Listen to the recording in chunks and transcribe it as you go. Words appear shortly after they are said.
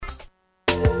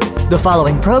The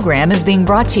following program is being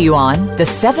brought to you on the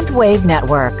Seventh Wave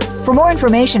Network. For more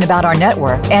information about our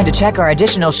network and to check our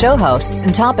additional show hosts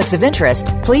and topics of interest,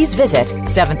 please visit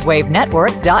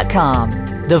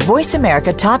seventhwavenetwork.com. The Voice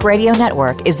America Talk Radio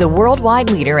Network is the worldwide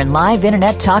leader in live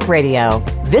Internet talk radio.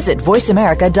 Visit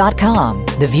voiceamerica.com.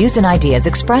 The views and ideas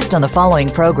expressed on the following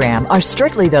program are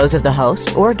strictly those of the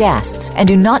host or guests and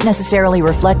do not necessarily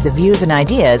reflect the views and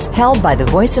ideas held by the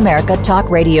Voice America Talk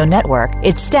Radio Network,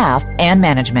 its staff, and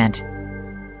management.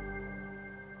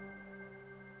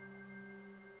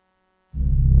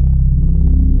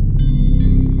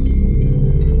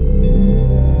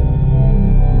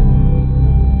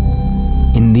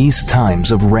 In these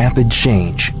times of rapid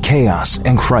change, chaos,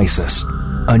 and crisis,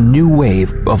 a new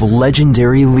wave of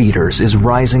legendary leaders is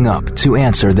rising up to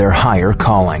answer their higher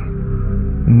calling.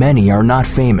 Many are not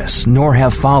famous nor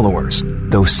have followers,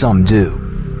 though some do.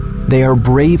 They are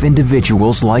brave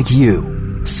individuals like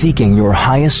you, seeking your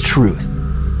highest truth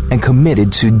and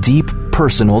committed to deep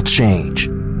personal change.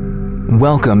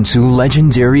 Welcome to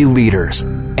Legendary Leaders,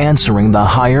 Answering the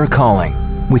Higher Calling,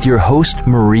 with your host,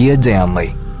 Maria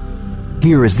Danley.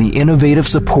 Here is the innovative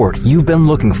support you've been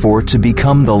looking for to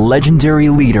become the legendary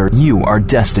leader you are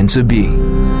destined to be.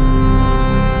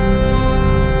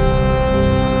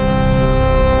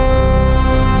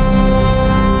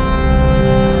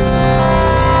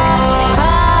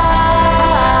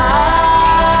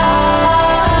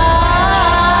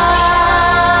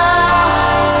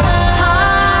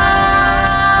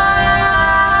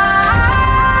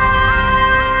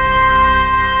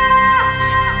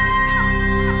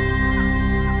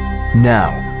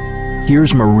 Now,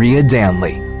 here's Maria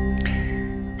Danley.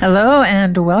 Hello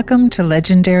and welcome to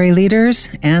Legendary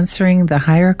Leaders, Answering the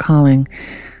Higher Calling.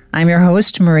 I'm your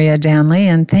host, Maria Danley,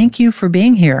 and thank you for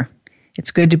being here.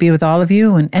 It's good to be with all of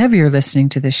you whenever you're listening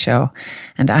to this show,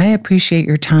 and I appreciate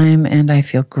your time and I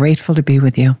feel grateful to be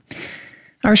with you.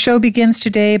 Our show begins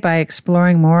today by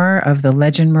exploring more of the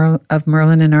legend of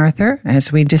Merlin and Arthur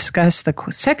as we discuss the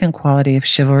second quality of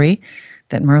chivalry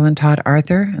that Merlin taught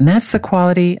Arthur, and that's the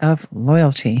quality of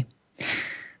loyalty.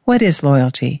 What is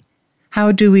loyalty?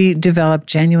 How do we develop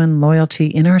genuine loyalty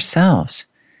in ourselves?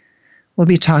 We'll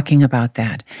be talking about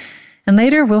that. And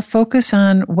later we'll focus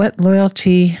on what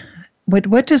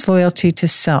does loyalty to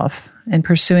self and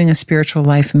pursuing a spiritual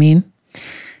life mean?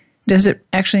 Does it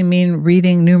actually mean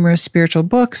reading numerous spiritual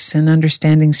books and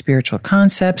understanding spiritual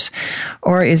concepts,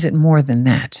 or is it more than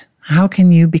that? How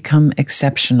can you become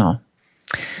exceptional?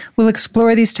 We'll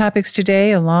explore these topics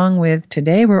today, along with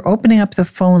today we're opening up the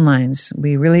phone lines.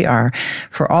 We really are.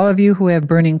 For all of you who have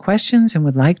burning questions and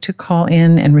would like to call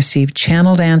in and receive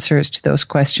channeled answers to those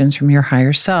questions from your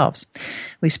higher selves.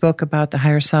 We spoke about the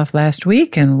higher self last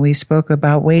week, and we spoke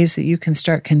about ways that you can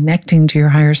start connecting to your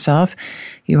higher self.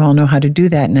 You all know how to do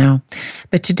that now.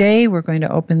 But today we're going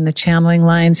to open the channeling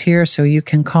lines here so you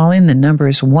can call in. The number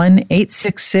is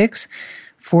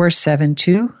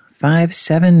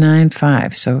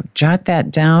 1-866-472-5795. So jot that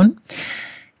down,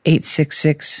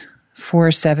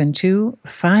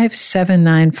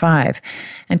 866-472-5795.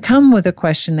 And come with a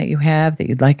question that you have that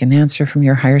you'd like an answer from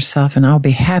your higher self, and I'll be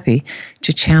happy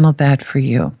to channel that for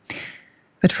you.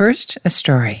 But first, a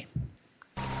story.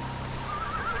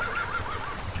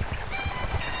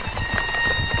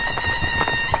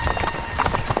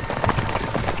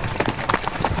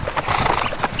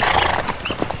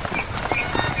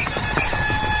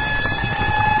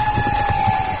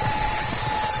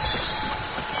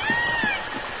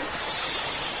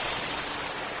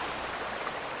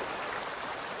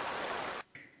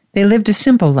 They lived a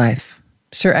simple life.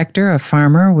 Sir Ector, a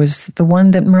farmer, was the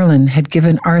one that Merlin had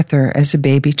given Arthur as a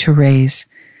baby to raise.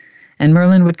 And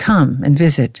Merlin would come and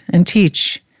visit and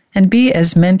teach and be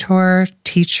as mentor,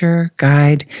 teacher,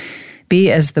 guide,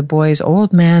 be as the boy's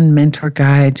old man, mentor,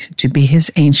 guide, to be his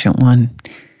ancient one,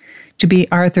 to be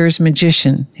Arthur's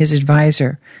magician, his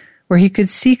advisor, where he could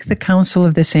seek the counsel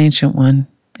of this ancient one,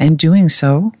 and doing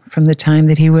so from the time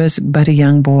that he was but a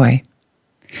young boy.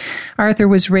 Arthur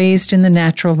was raised in the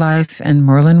natural life, and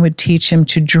Merlin would teach him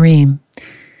to dream,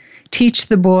 teach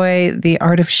the boy the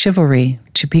art of chivalry,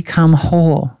 to become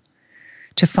whole,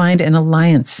 to find an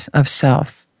alliance of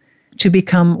self, to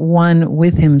become one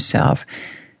with himself,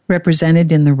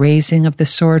 represented in the raising of the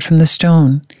sword from the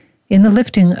stone, in the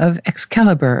lifting of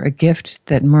Excalibur, a gift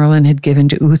that Merlin had given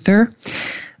to Uther.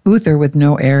 Uther, with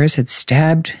no heirs, had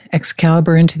stabbed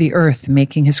Excalibur into the earth,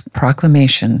 making his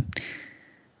proclamation.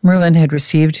 Merlin had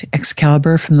received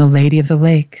Excalibur from the Lady of the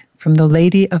Lake, from the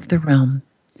Lady of the Realm.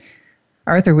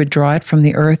 Arthur would draw it from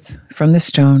the earth, from the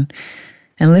stone,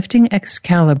 and lifting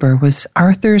Excalibur was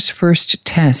Arthur's first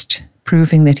test,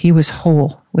 proving that he was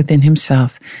whole within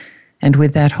himself And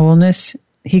with that wholeness,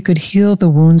 he could heal the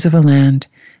wounds of a land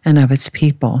and of its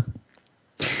people.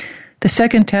 The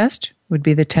second test would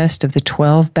be the test of the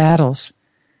 12 battles.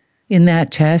 In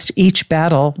that test, each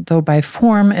battle, though by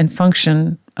form and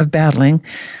function of battling,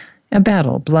 a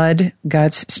battle, blood,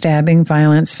 guts, stabbing,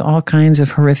 violence, all kinds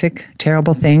of horrific,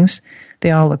 terrible things,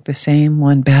 they all look the same,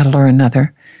 one battle or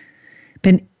another.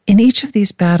 But in each of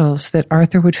these battles that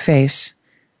Arthur would face,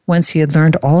 once he had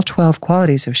learned all 12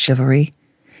 qualities of chivalry,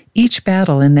 each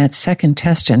battle in that second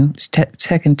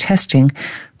testing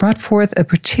brought forth a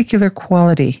particular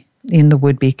quality in the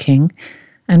would-be king,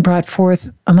 and brought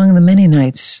forth among the many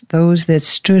knights those that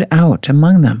stood out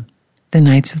among them, the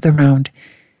Knights of the Round.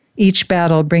 Each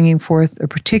battle bringing forth a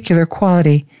particular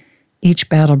quality, each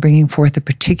battle bringing forth a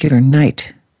particular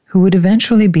knight, who would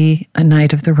eventually be a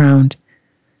Knight of the Round.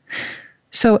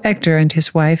 So Ector and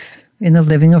his wife, in the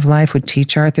living of life, would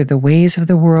teach Arthur the ways of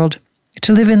the world.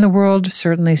 To live in the world,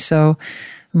 certainly so,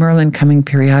 Merlin coming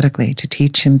periodically to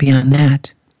teach him beyond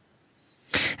that.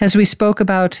 As we spoke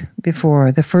about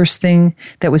before, the first thing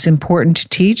that was important to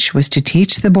teach was to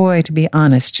teach the boy to be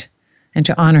honest and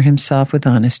to honor himself with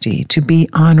honesty, to be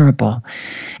honorable.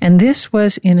 And this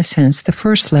was, in a sense, the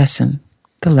first lesson,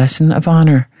 the lesson of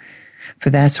honor, for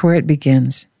that's where it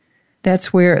begins.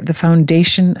 That's where the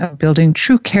foundation of building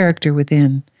true character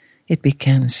within it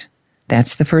begins.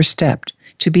 That's the first step,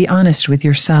 to be honest with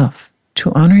yourself,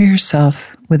 to honor yourself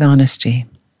with honesty,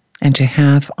 and to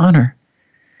have honor.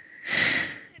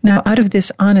 Now, out of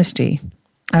this honesty,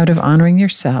 out of honoring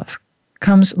yourself,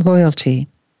 comes loyalty.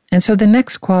 And so the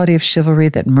next quality of chivalry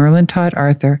that Merlin taught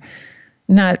Arthur,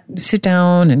 not sit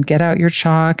down and get out your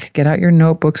chalk, get out your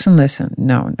notebooks and listen.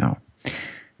 No.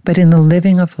 But in the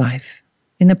living of life,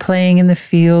 in the playing in the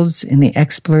fields, in the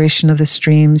exploration of the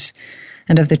streams,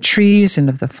 and of the trees and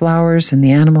of the flowers and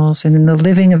the animals, and in the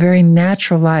living a very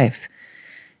natural life.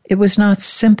 It was not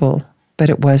simple, but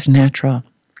it was natural.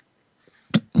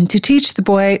 To teach the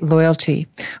boy loyalty,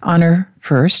 honor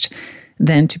first,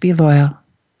 then to be loyal.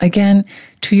 Again,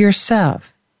 to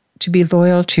yourself, to be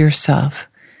loyal to yourself,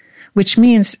 which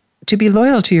means to be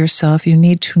loyal to yourself, you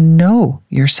need to know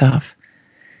yourself.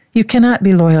 You cannot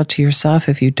be loyal to yourself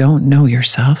if you don't know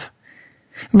yourself.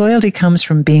 Loyalty comes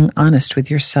from being honest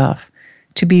with yourself,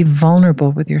 to be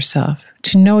vulnerable with yourself,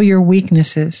 to know your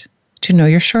weaknesses, to know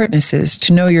your shortnesses,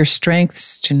 to know your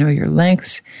strengths, to know your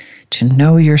lengths, to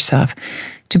know yourself,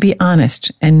 to be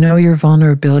honest and know your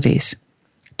vulnerabilities,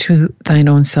 to thine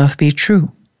own self be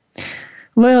true.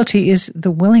 Loyalty is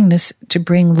the willingness to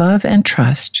bring love and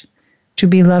trust, to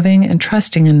be loving and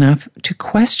trusting enough to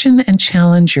question and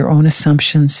challenge your own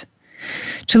assumptions,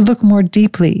 to look more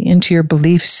deeply into your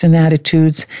beliefs and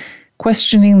attitudes,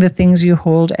 questioning the things you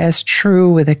hold as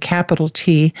true with a capital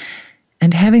T,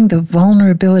 and having the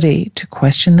vulnerability to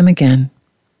question them again.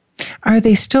 Are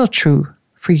they still true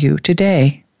for you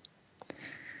today?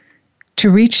 To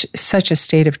reach such a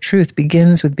state of truth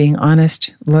begins with being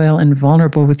honest, loyal, and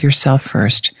vulnerable with yourself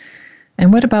first.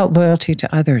 And what about loyalty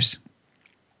to others?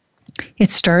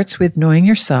 It starts with knowing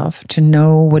yourself, to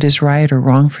know what is right or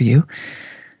wrong for you,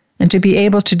 and to be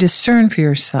able to discern for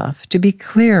yourself, to be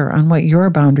clear on what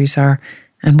your boundaries are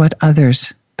and what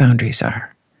others' boundaries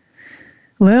are.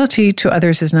 Loyalty to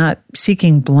others is not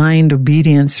seeking blind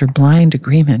obedience or blind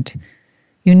agreement.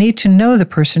 You need to know the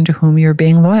person to whom you're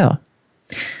being loyal.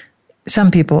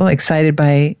 Some people, excited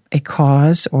by a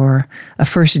cause or a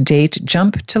first date,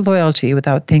 jump to loyalty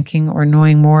without thinking or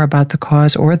knowing more about the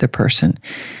cause or the person.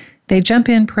 They jump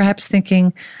in perhaps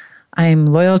thinking, I'm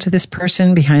loyal to this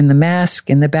person behind the mask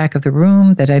in the back of the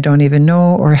room that I don't even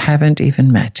know or haven't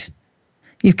even met.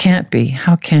 You can't be.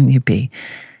 How can you be?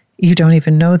 You don't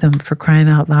even know them, for crying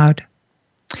out loud.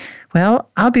 Well,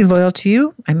 I'll be loyal to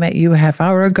you. I met you a half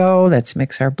hour ago. Let's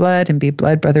mix our blood and be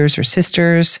blood brothers or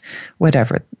sisters,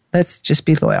 whatever. Let's just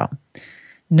be loyal.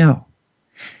 No.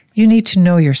 You need to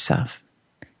know yourself.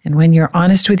 And when you're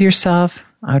honest with yourself,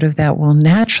 out of that will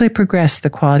naturally progress the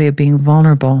quality of being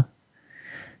vulnerable,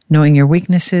 knowing your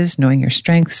weaknesses, knowing your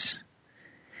strengths.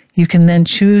 You can then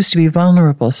choose to be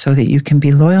vulnerable so that you can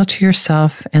be loyal to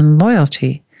yourself, and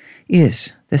loyalty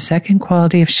is the second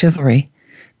quality of chivalry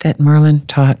that Merlin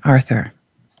taught Arthur.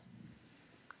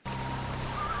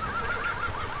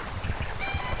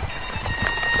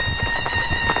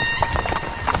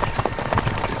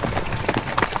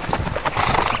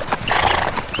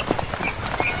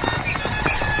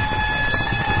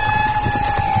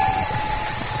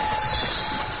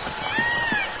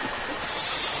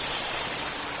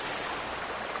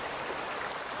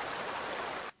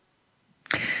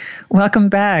 Welcome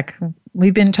back.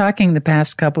 We've been talking the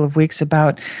past couple of weeks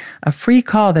about a free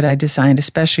call that I designed,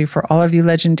 especially for all of you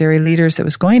legendary leaders, that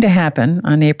was going to happen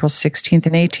on April 16th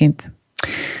and 18th.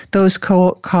 Those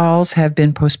calls have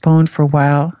been postponed for a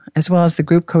while, as well as the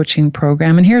group coaching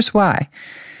program, and here's why.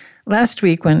 Last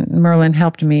week, when Merlin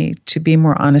helped me to be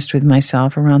more honest with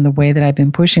myself around the way that I've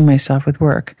been pushing myself with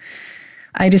work,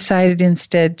 I decided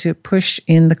instead to push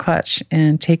in the clutch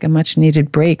and take a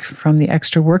much-needed break from the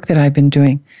extra work that I've been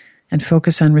doing and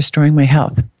focus on restoring my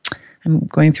health. I'm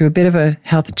going through a bit of a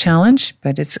health challenge,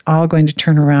 but it's all going to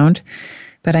turn around.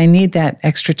 But I need that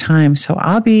extra time. So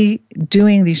I'll be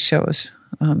doing these shows,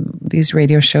 these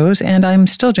radio shows, and I'm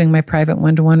still doing my private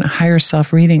one-to-one higher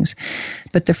self readings.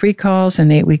 But the free calls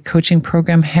and 8-week coaching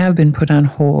program have been put on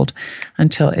hold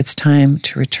until it's time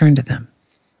to return to them.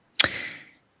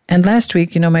 And last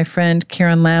week, my friend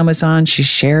Karen Lamb was on. She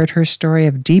shared her story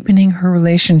of deepening her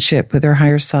relationship with her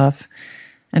higher self,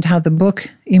 and how the book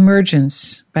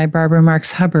Emergence by Barbara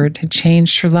Marx Hubbard had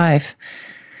changed her life.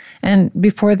 And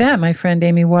before that, my friend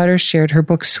Amy Waters shared her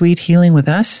book Sweet Healing with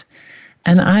us.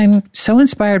 And I'm so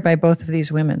inspired by both of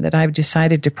these women that I've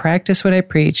decided to practice what I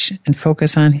preach and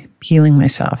focus on healing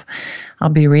myself. I'll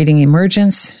be reading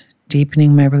Emergence,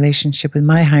 deepening my relationship with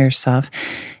my higher self,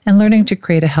 and learning to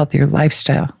create a healthier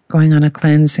lifestyle, going on a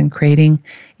cleanse and creating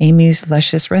Amy's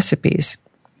luscious recipes.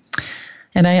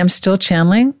 And I am still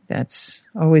channeling. That's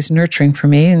always nurturing for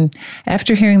me. And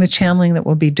after hearing the channeling that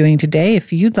we'll be doing today,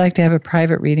 if you'd like to have a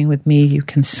private reading with me, you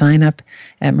can sign up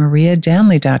at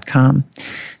mariadanley.com.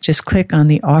 Just click on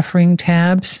the offering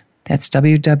tabs. That's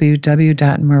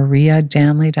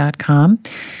www.mariadanley.com.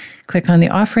 Click on the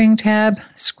offering tab,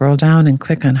 scroll down and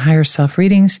click on higher self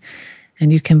readings,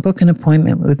 and you can book an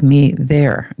appointment with me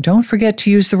there. Don't forget to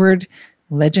use the word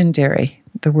legendary.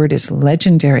 The word is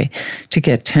legendary to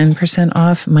get 10%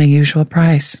 off my usual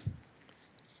price.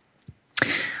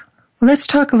 Well, let's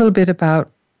talk a little bit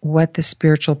about what the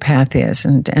spiritual path is.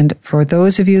 And for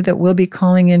those of you that will be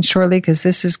calling in shortly, because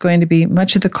this is going to be,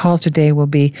 much of the call today will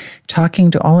be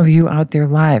talking to all of you out there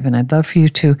live. And I'd love for you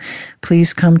to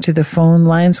please come to the phone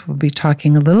lines. We'll be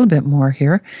talking a little bit more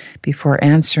here before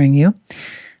answering you.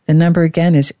 The number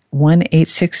again is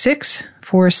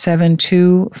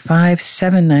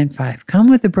 1-866-472-5795. Come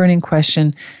with a burning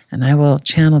question, and I will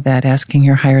channel that, asking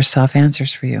your higher self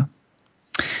answers for you.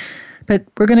 But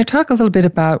we're going to talk a little bit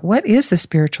about what is the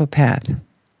spiritual path.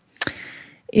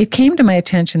 It came to my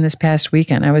attention this past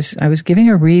weekend. I was giving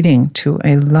a reading to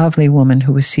a lovely woman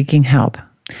who was seeking help.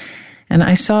 And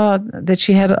I saw that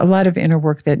she had a lot of inner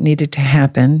work that needed to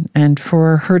happen, and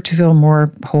for her to feel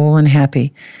more whole and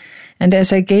happy. And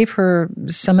as I gave her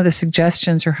some of the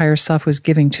suggestions her higher self was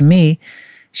giving to me,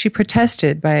 she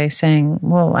protested by saying,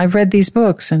 well, I've read these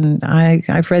books, and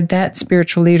I've read that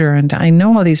spiritual leader, and I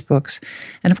know all these books.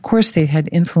 And of course they had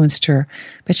influenced her,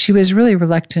 but she was really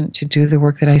reluctant to do the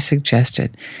work that I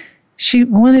suggested. She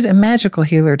wanted a magical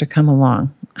healer to come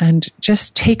along and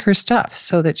just take her stuff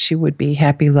so that she would be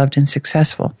happy, loved, and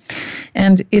successful.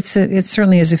 And it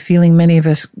certainly is a feeling many of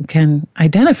us can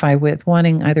identify with,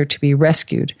 wanting either to be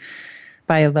rescued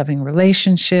by a loving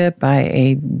relationship, by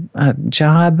a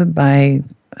job, by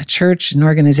a church, an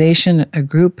organization, a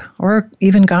group, or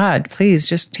even God. Please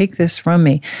just take this from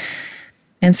me.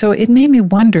 And so it made me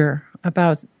wonder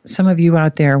about some of you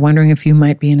out there, wondering if you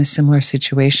might be in a similar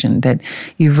situation, that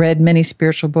you've read many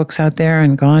spiritual books out there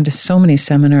and gone to so many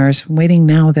seminars, waiting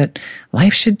now that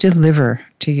life should deliver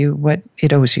to you what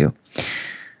it owes you.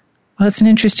 Well, it's an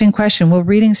interesting question. Will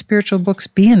reading spiritual books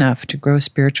be enough to grow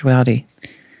spirituality?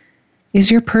 Is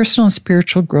your personal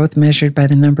spiritual growth measured by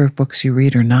the number of books you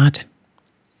read or not?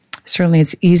 Certainly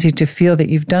it's easy to feel that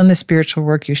you've done the spiritual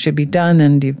work you should be done,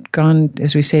 and you've gone,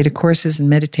 as we say, to courses and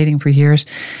meditating for years,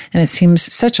 and it seems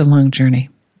such a long journey.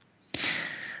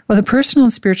 Well, the personal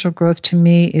and spiritual growth to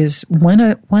me is one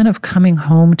of coming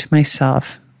home to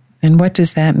myself. And what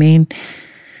does that mean?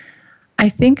 I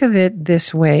think of it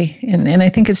this way, and I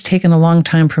think it's taken a long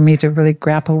time for me to really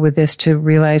grapple with this, to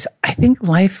realize I think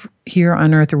life here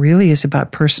on earth really is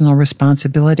about personal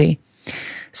responsibility,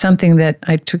 something that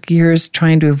I took years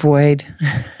trying to avoid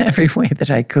every way that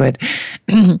I could.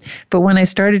 But when I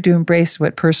started to embrace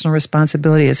what personal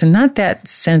responsibility is, and not that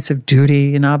sense of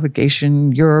duty and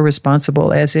obligation, you're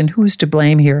responsible as in who's to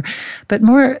blame here, but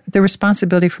more the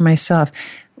responsibility for myself.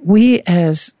 We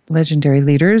as legendary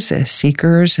leaders, as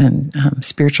seekers and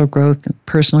spiritual growth and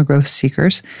personal growth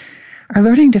seekers, are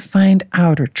learning to find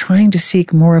out or trying to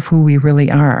seek more of who we really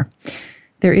are.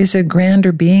 There is a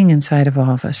grander being inside of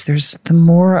all of us. There's the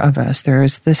more of us. There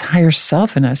is this higher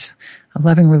self in us, a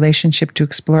loving relationship to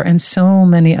explore, and so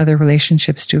many other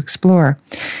relationships to explore.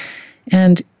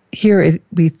 And here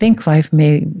we think life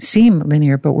may seem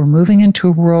linear, but we're moving into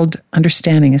a world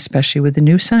understanding, especially with the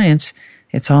new science.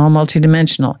 It's all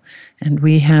multidimensional, and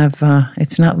we have,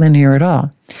 it's not linear at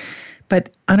all. But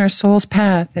on our soul's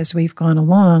path, as we've gone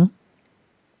along,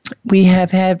 we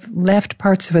have left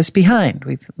parts of us behind.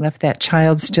 We've left that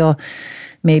child still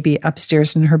maybe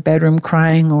upstairs in her bedroom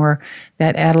crying, or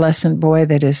that adolescent boy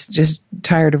that is just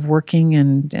tired of working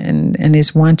and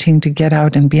is wanting to get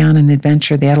out and be on an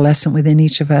adventure, the adolescent within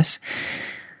each of us.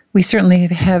 We certainly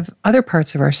have other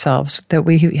parts of ourselves that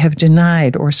we have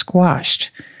denied or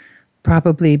squashed,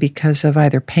 probably because of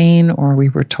either pain or we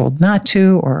were told not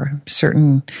to, or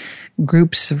certain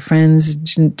groups of friends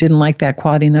didn't like that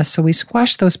quality in us, so we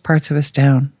squashed those parts of us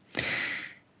down.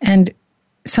 And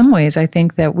some ways, I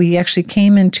think that we actually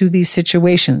came into these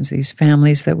situations, these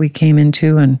families that we came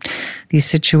into, and these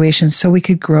situations so we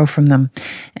could grow from them.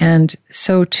 And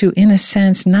so to, in a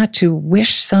sense, not to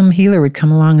wish some healer would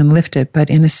come along and lift it, but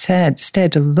instead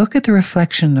to look at the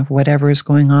reflection of whatever is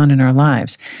going on in our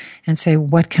lives and say,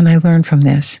 what can I learn from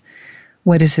this?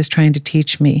 What is this trying to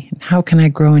teach me? How can I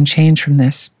grow and change from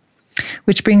this?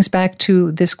 Which brings back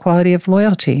to this quality of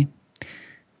loyalty.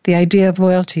 The idea of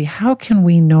loyalty, how can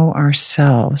we know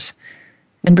ourselves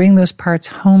and bring those parts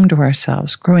home to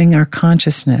ourselves, growing our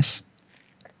consciousness?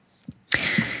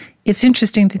 It's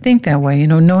interesting to think that way,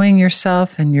 knowing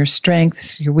yourself and your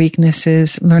strengths, your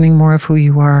weaknesses, learning more of who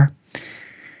you are.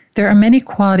 There are many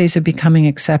qualities of becoming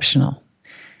exceptional.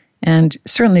 And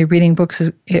certainly reading books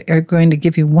are going to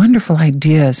give you wonderful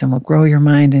ideas and will grow your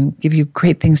mind and give you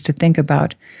great things to think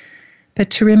about. But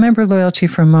to remember loyalty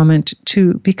for a moment,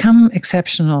 to become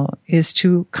exceptional is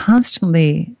to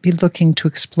constantly be looking to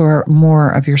explore more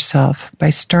of yourself by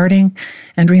starting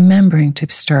and remembering to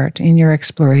start in your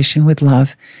exploration with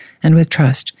love and with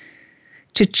trust.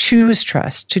 To choose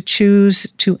trust, to choose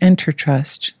to enter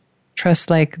trust. Trust,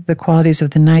 like the qualities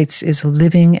of the Knights, is a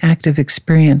living, active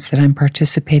experience that I'm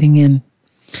participating in.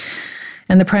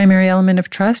 And the primary element of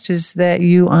trust is that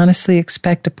you honestly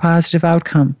expect a positive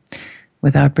outcome,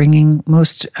 without bringing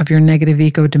most of your negative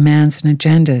ego demands and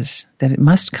agendas, that it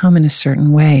must come in a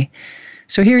certain way.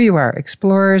 So here you are,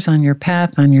 explorers on your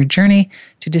path, on your journey,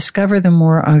 to discover the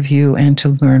more of you and to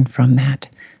learn from that.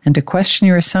 And to question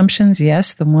your assumptions,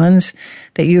 yes, the ones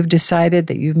that you've decided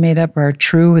that you've made up are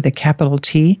true with a capital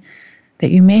T,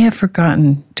 that you may have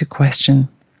forgotten to question.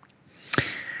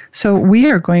 So we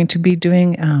are going to be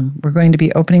we're going to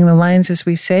be opening the lines, as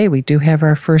we say. We do have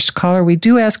our first caller. We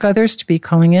do ask others to be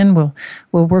calling in.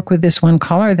 We'll work with this one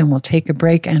caller, then we'll take a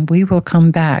break, and we will come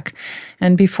back.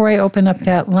 And before I open up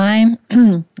that line,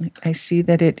 I see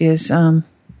that it is,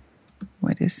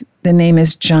 the name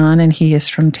is John, and he is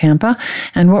from Tampa.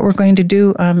 And what we're going to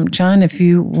do, John, if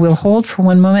you will hold for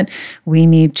one moment, we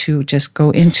need to just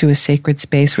go into a sacred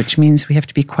space, which means we have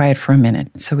to be quiet for a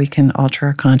minute so we can alter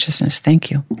our consciousness.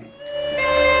 Thank you.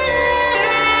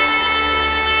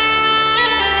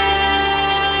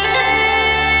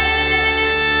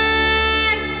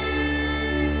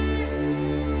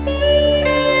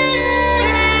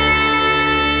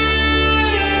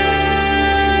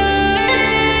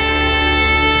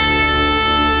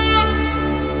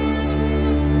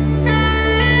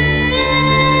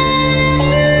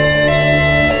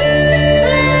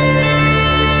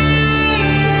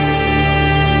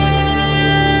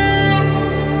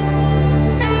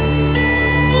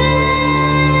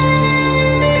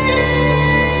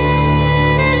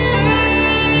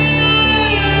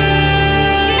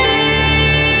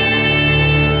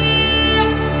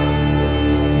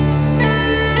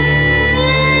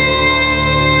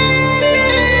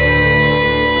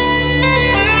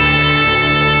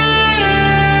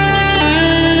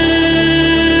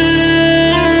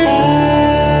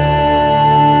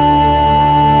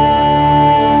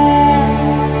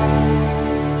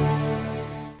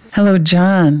 Hello,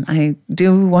 John. I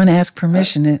do want to ask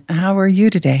permission. How are you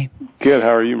today? Good. How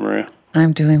are you, Maria?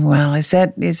 I'm doing well. Is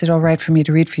it all right for me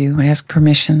to read for you? I ask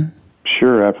permission.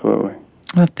 Sure, absolutely.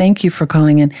 Well, thank you for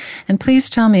calling in. And please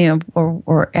tell me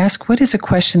or ask, what is a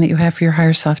question that you have for your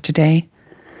higher self today?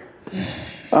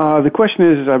 The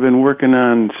question is I've been working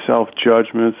on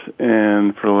self-judgments,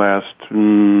 and for the last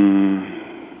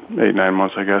 8-9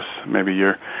 months, I guess, maybe a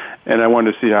year, and I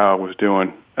wanted to see how I was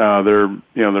doing.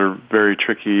 They're very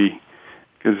tricky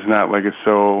because it's not like it's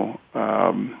so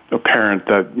apparent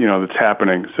that that's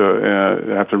happening. So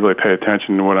I have to really pay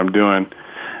attention to what I'm doing,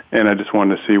 and I just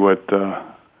wanted to see what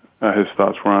his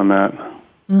thoughts were on that.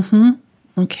 Mm-hmm.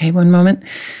 Okay, one moment.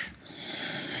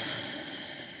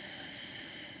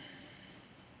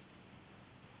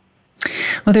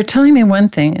 Well, they're telling me one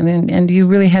thing, and you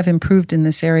really have improved in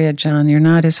this area, John. You're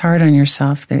not as hard on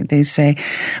yourself, they say.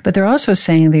 But they're also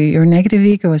saying that your negative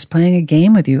ego is playing a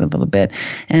game with you a little bit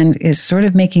and is sort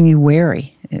of making you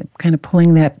wary, kind of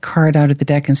pulling that card out of the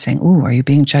deck and saying, ooh, are you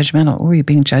being judgmental? Ooh, are you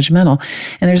being judgmental?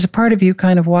 And there's a part of you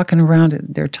kind of walking around,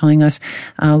 they're telling us,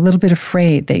 a little bit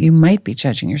afraid that you might be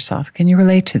judging yourself. Can you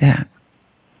relate to that?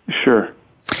 Sure.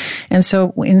 And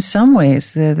so in some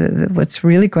ways, what's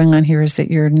really going on here is that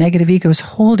your negative ego is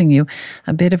holding you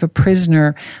a bit of a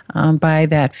prisoner by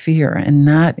that fear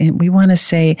and we want to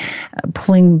say,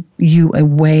 pulling you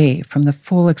away from the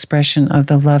full expression of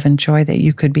the love and joy that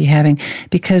you could be having,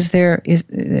 because there is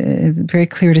very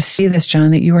clear to see this,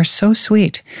 John, that you are so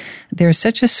sweet. There's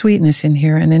such a sweetness in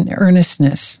here and an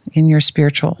earnestness in your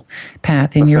spiritual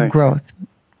path, in your growth.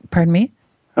 Pardon me?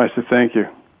 I said thank you.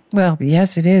 Well,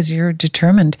 yes, it is. You're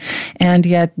determined. And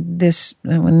yet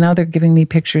now they're giving me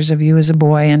pictures of you as a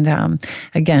boy. And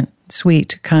again,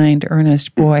 sweet, kind,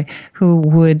 earnest boy who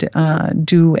would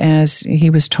do as he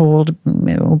was told,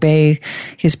 obey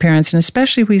his parents. And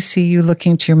especially we see you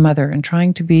looking to your mother and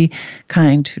trying to be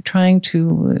kind, trying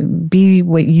to be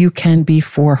what you can be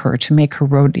for her to make her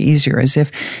road easier, as if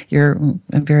you're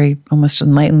a very almost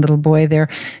enlightened little boy there,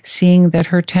 seeing that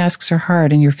her tasks are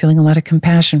hard and you're feeling a lot of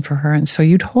compassion for her. And so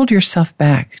you'd hold yourself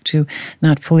back to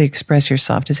not fully express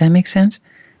yourself. Does that make sense?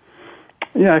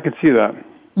 Yeah, I can see that.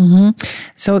 Mm-hmm.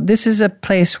 So this is a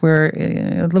place where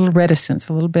a little reticence,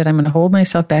 a little bit, I'm going to hold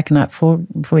myself back and not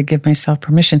fully give myself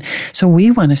permission. So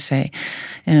we want to say,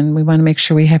 and we want to make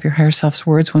sure we have your higher self's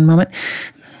words. One moment.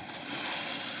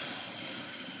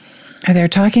 They're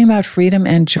talking about freedom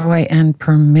and joy and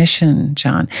permission,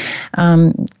 John.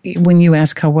 When you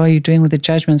ask how well you're doing with the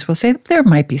judgments, we'll say there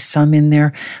might be some in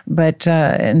there, but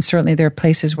and certainly there are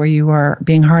places where you are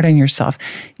being hard on yourself.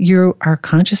 You are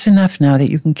conscious enough now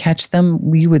that you can catch them.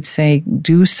 We would say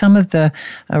do some of the,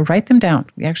 write them down.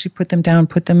 We actually put them down,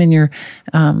 put them in your,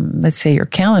 let's say your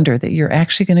calendar, that you're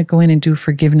actually going to go in and do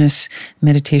forgiveness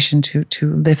meditation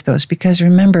to lift those. Because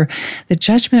remember, the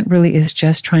judgment really is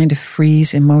just trying to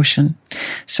freeze emotion.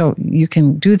 So you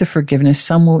can do the forgiveness.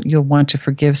 Some you'll want to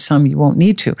forgive, some you won't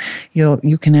need to.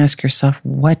 You can ask yourself,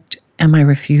 what am I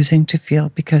refusing to feel?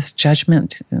 Because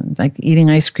judgment, like eating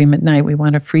ice cream at night, we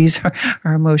want to freeze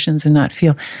our emotions and not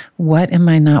feel. What am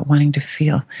I not wanting to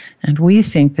feel? And we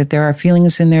think that there are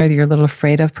feelings in there that you're a little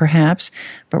afraid of, perhaps,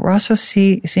 but we're also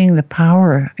seeing the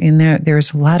power in there.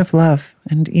 There's a lot of love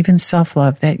and even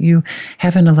self-love that you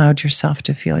haven't allowed yourself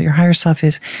to feel. Your higher self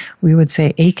is, we would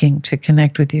say, aching to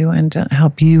connect with you and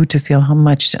help you to feel how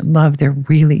much love there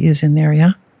really is in there,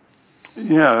 yeah?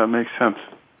 Yeah, that makes sense.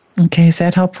 Okay, is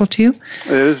that helpful to you?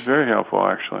 It is very helpful,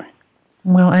 actually.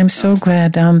 Well, I'm so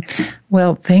glad.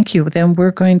 Well, thank you. Then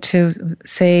we're going to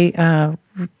say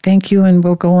thank you, and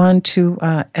we'll go on to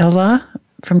Ella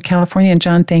from California. And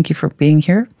John, thank you for being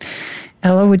here.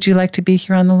 Ella, would you like to be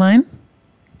here on the line?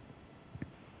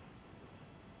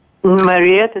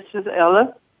 Maria, this is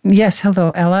Ella. Yes,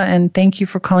 hello, Ella, and thank you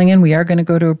for calling in. We are going to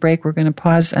go to a break. We're going to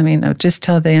pause. I'll just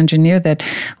tell the engineer that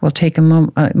we'll take a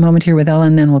moment here with Ella,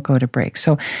 and then we'll go to break.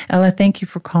 So, Ella, thank you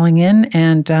for calling in,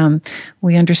 and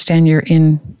we understand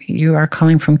you are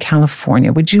calling from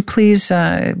California. Would you please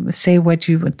say what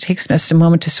you would take us a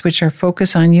moment to switch our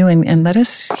focus on you, and let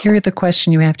us hear the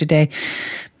question you have today.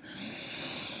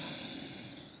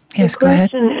 Yes, go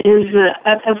ahead. The question is,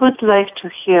 I would like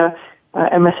to hear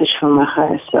a message from my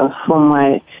higher self for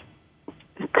my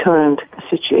current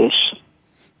situation.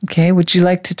 Okay, would you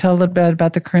like to tell a little bit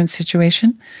about the current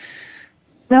situation?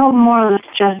 No, more or less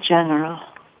just general.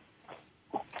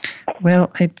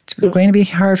 Well, it's going to be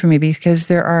hard for me because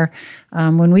there are,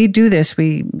 when we do this,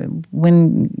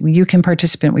 when you can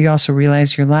participate, we also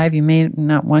realize you're live. You may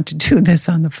not want to do this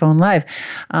on the phone live,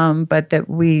 but that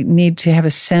we need to have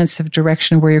a sense of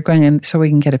direction of where you're going, and so we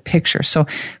can get a picture. So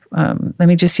let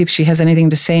me just see if she has anything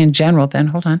to say in general then.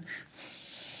 Hold on.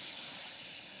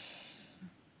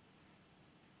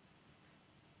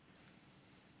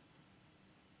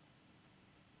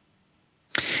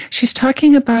 She's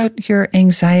talking about your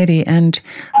anxiety and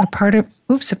a part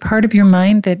of your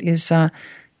mind that is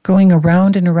going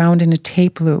around and around in a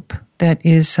tape loop that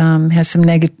is has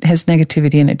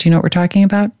negativity in it. Do you know what we're talking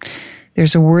about?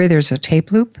 There's a worry. There's a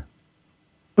tape loop.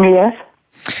 Yes.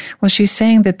 Well, she's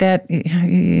saying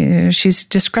that she's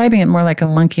describing it more like a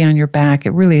monkey on your back.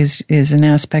 It really is an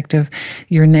aspect of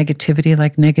your negativity,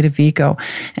 like negative ego.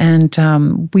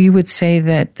 And we would say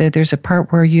that there's a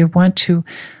part where you want to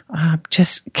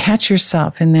just catch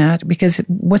yourself in that, because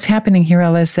what's happening here,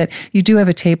 Ella, is that you do have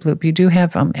a tape loop. You do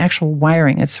have actual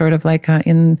wiring. It's sort of like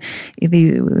in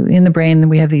the brain,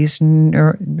 we have these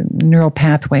neural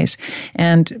pathways.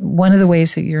 And one of the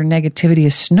ways that your negativity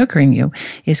is snookering you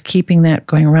is keeping that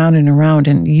going around and around.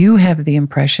 And you have the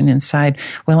impression inside,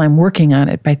 well, I'm working on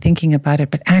it by thinking about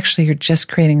it, but actually you're just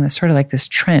creating this sort of like this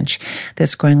trench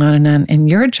that's going on. And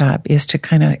your job is to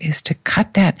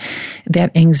cut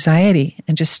that anxiety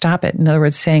and just stop it. In other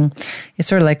words, saying it's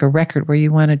sort of like a record where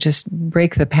you want to just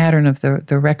break the pattern of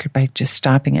the record by just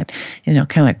stopping it. Kind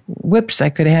of like, whoops, I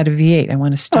could have had a V8. I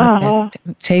want to stop that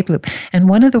tape loop. And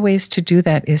one of the ways to do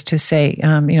that is to say,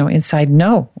 inside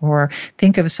no, or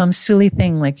think of some silly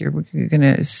thing, like you're going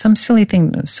to, some silly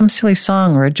thing, some silly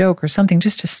song or a joke or something,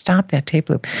 just to stop that tape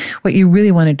loop. What you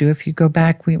really want to do, if you go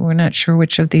back, we're not sure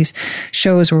which of these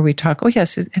shows where we talk, I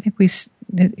think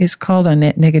it's called on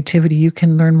negativity. You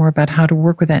can learn more about how to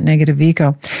work with that negative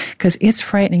ego, because it's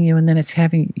frightening you, and then it's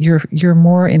having you're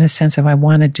more in a sense of, I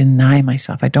want to deny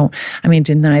myself.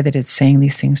 Deny that it's saying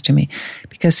these things to me,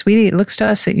 because sweetie, it looks to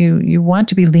us that you want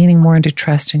to be leaning more into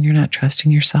trust, and you're not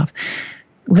trusting yourself.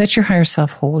 Let your higher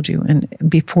self hold you. And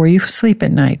before you sleep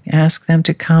at night, ask them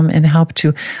to come and help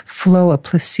to flow a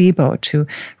placebo to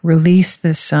release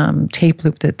this tape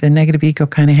loop that the negative ego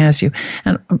kind of has you.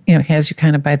 And, has you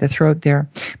kind of by the throat there.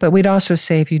 But we'd also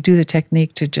say, if you do the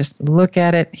technique to just look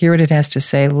at it, hear what it has to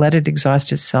say, let it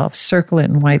exhaust itself, circle it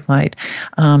in white light,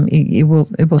 it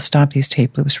will stop these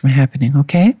tape loops from happening,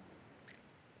 okay?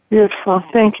 Beautiful.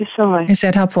 Thank you so much. Is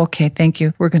that helpful? Okay, thank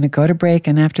you. We're going to go to break,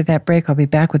 and after that break, I'll be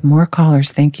back with more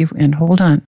callers. Thank you, and hold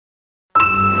on.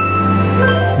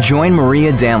 Join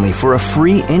Maria Danley for a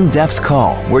free in-depth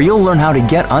call where you'll learn how to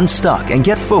get unstuck and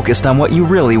get focused on what you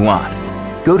really want.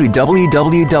 Go to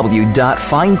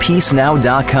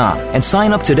www.findpeacenow.com and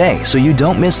sign up today so you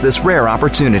don't miss this rare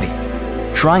opportunity.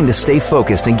 Trying to stay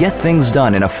focused and get things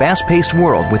done in a fast-paced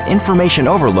world with information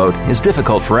overload is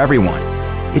difficult for everyone.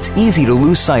 It's easy to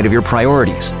lose sight of your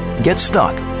priorities, get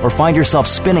stuck, or find yourself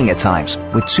spinning at times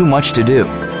with too much to do.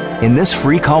 In this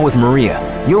free call with Maria,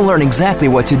 you'll learn exactly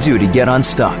what to do to get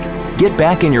unstuck, get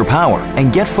back in your power,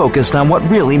 and get focused on what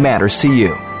really matters to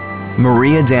you.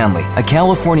 Maria Danley, a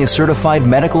California certified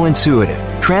medical intuitive,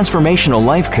 transformational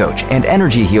life coach, and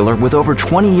energy healer with over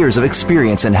 20 years of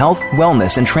experience in health,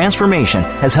 wellness, and transformation,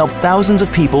 has helped thousands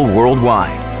of people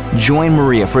worldwide. Join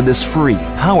Maria for this free,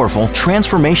 powerful,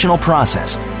 transformational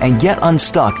process and get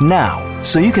unstuck now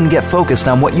so you can get focused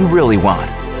on what you really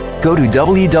want. Go to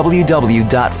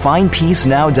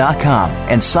www.findpeacenow.com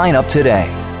and sign up today.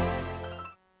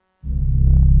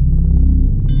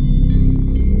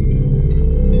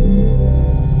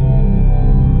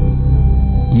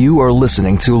 You are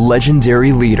listening to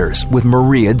Legendary Leaders with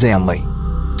Maria Danley.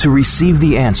 To receive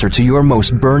the answer to your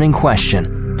most burning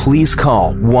question, please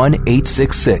call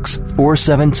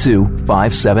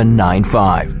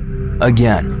 1-866-472-5795.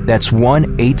 Again, that's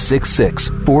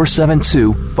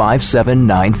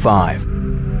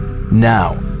 1-866-472-5795.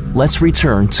 Now, let's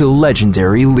return to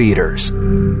Legendary Leaders.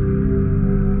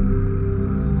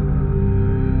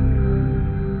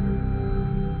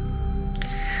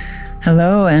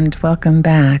 Hello, and welcome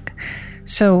back.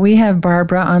 So we have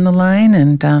Barbara on the line,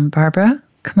 and Barbara,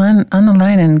 come on the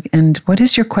line, and what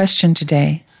is your question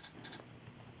today?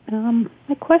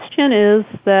 My question is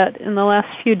that in the last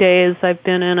few days I've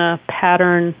been in a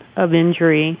pattern of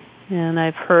injury, and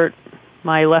I've hurt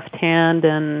my left hand,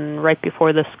 and right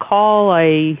before this call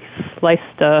I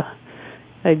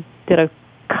did a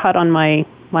cut on my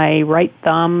right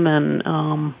thumb, and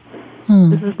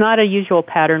this is not a usual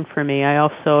pattern for me. I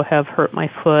also have hurt my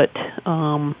foot.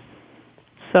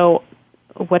 So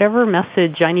whatever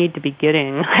message I need to be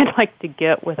getting, I'd like to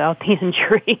get without the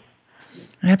injury.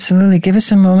 Absolutely. Give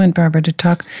us a moment, Barbara, to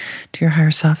talk to your higher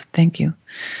self. Thank you.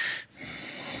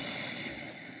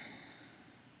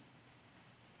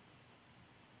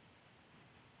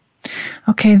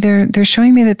 Okay, they're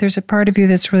showing me that there's a part of you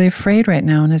that's really afraid right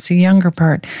now, and it's a younger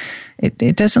part.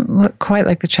 It doesn't look quite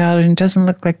like the child, and it doesn't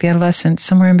look like the adolescent,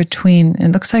 somewhere in between. It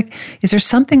looks like, is there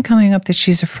something coming up that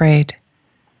she's afraid?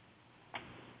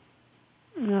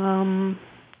 Well,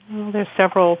 there's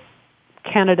several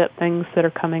candidate things that are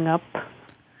coming up.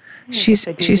 She's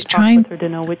trying with her to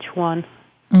know which one.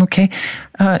 Okay,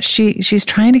 she's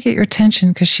trying to get your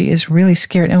attention because she is really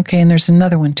scared. Okay, and there's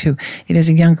another one too. It is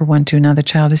a younger one too. Now the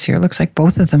child is here. It looks like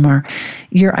both of them are.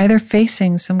 You're either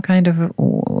facing some kind of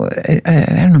I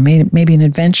don't know, maybe an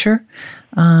adventure.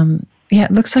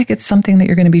 It looks like it's something that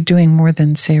you're going to be doing more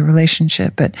than say a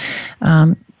relationship. But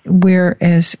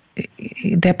whereas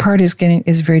that part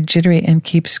is very jittery and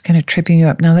keeps kind of tripping you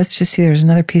up. Now let's just see, there's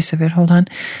another piece of it. Hold on.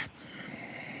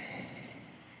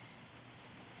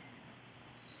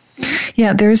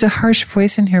 Yeah, there is a harsh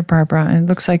voice in here, Barbara, and it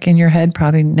looks like in your head,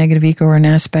 probably negative ego or an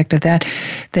aspect of that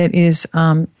is,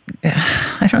 I don't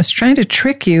know, it's trying to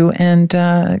trick you and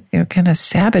kind of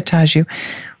sabotage you.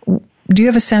 Do you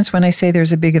have a sense when I say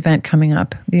there's a big event coming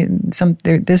up?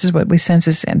 This is what we sense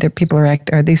is that people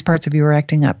or these parts of you are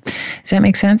acting up. Does that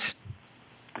make sense?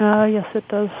 Yes, it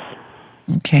does.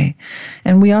 Okay,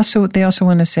 and they also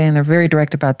want to say, and they're very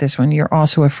direct about this one, you're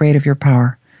also afraid of your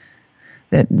power.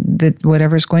 That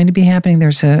whatever's going to be happening,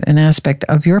 there's an aspect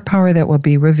of your power that will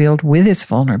be revealed with its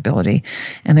vulnerability.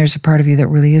 And there's a part of you that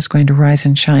really is going to rise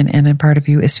and shine. And a part of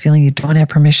you is feeling you don't have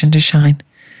permission to shine.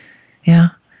 Yeah?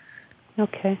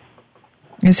 Okay.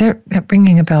 Is that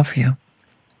ringing a bell for you?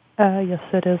 Yes,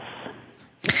 it is.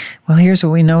 Well, here's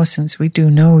what we know since we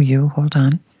do know you. Hold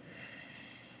on.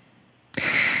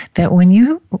 That when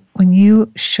you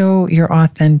show your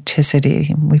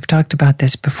authenticity, and we've talked about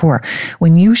this before,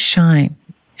 when you shine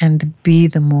and be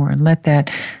the more and let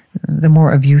the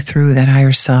more of you through, that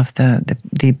higher self,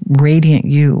 the radiant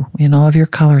you in all of your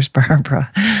colors,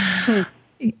 Barbara,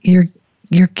 you're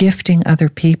gifting other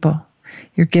people.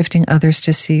 You're gifting others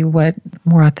to see what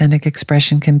more authentic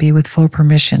expression can be with full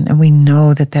permission. And we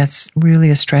know that that's really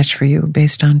a stretch for you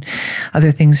based on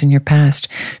other things in your past.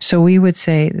 So we would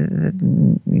say, it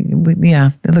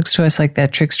looks to us like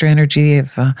that trickster energy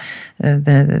of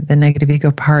the negative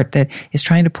ego part that is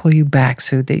trying to pull you back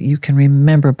so that you can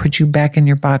remember, put you back in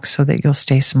your box so that you'll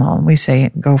stay small. And we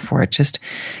say, go for it. Just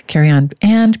carry on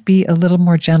and be a little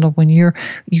more gentle when you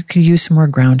could use some more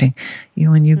grounding.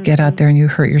 When you get out there and you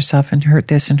hurt yourself and hurt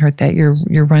this and hurt that,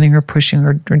 you're running or pushing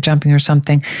or jumping or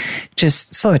something,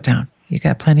 just slow it down. You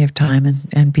got plenty of time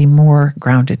and be more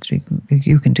grounded.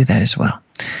 You can do that as well.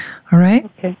 All right?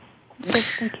 Okay.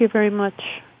 Thank you very much.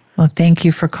 Well, thank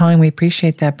you for calling. We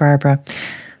appreciate that, Barbara.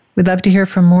 We'd love to hear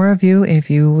from more of you.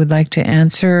 If you would like to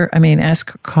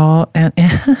call, in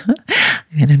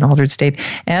an altered state,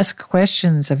 ask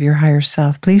questions of your higher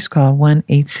self, please call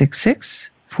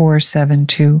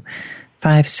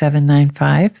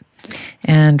 1-866-472-5795.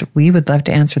 And we would love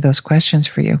to answer those questions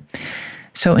for you.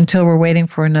 So until we're waiting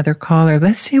for another caller,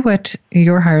 let's see what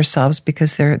your higher selves,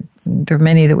 because there are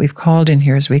many that we've called in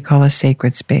here as we call a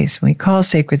sacred space. We call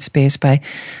sacred space by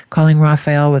calling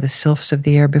Raphael with the sylphs of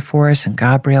the air before us and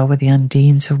Gabriel with the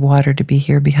undines of water to be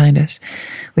here behind us.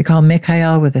 We call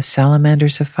Michael with the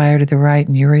salamanders of fire to the right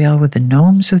and Uriel with the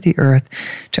gnomes of the earth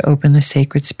to open the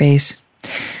sacred space.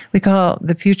 We call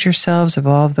the future selves of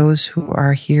all of those who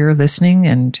are here listening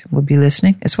and will be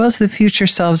listening, as well as the future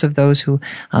selves of those who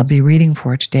I'll be reading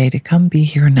for today, to come be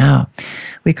here now.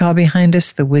 We call behind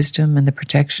us the wisdom and the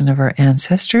protection of our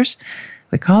ancestors.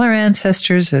 We call our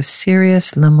ancestors of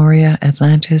Sirius, Lemuria,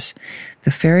 Atlantis, the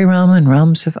fairy realm and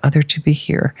realms of other to be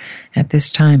here at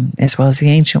this time, as well as the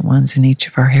ancient ones in each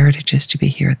of our heritages to be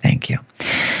here. Thank you.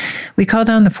 We call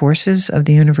down the forces of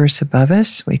the universe above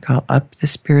us. We call up the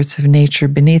spirits of nature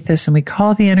beneath us, and we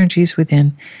call the energies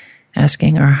within,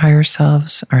 asking our higher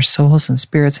selves, our souls and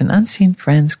spirits, and unseen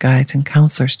friends, guides, and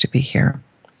counselors to be here.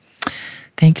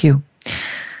 Thank you.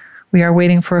 We are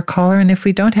waiting for a caller, and if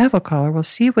we don't have a caller, we'll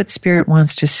see what Spirit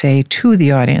wants to say to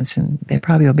the audience, and they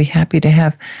probably will be happy to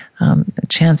have a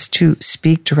chance to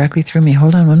speak directly through me.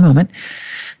 Hold on one moment.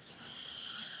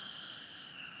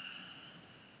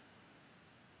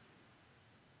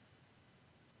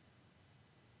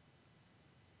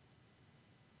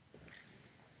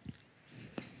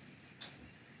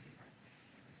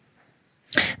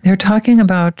 They're talking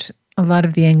about a lot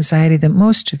of the anxiety that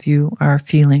most of you are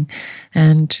feeling,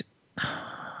 and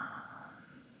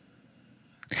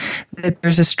that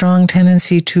there's a strong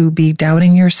tendency to be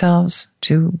doubting yourselves,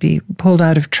 to be pulled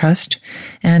out of trust,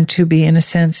 and to be, in a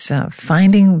sense,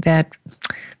 finding that,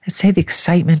 let's say, the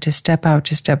excitement to step out,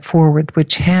 to step forward,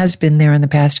 which has been there in the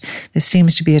past. This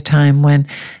seems to be a time when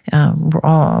we're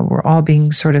all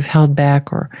being sort of held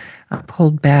back or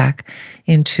pulled back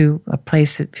into a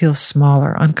place that feels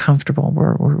smaller, uncomfortable.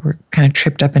 We're kind of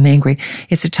tripped up and angry.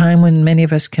 It's a time when many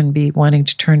of us can be wanting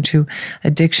to turn to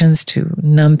addictions to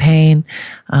numb pain.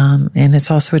 And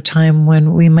it's also a time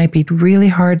when we might be really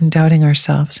hard in doubting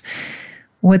ourselves.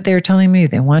 What they're telling me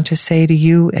they want to say to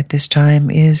you at this time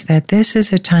is that this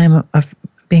is a time of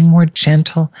being more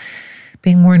gentle,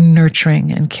 being more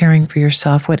nurturing and caring for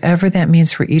yourself, whatever that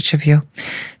means for each of you,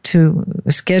 to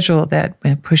schedule that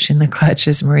push in the clutch,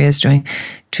 as Maria is doing,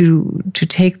 to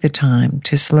take the time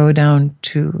to slow down,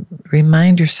 to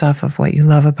remind yourself of what you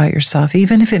love about yourself,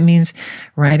 even if it means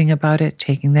writing about it,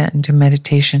 taking that into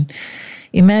meditation.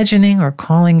 imagining or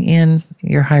calling in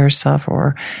your higher self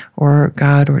or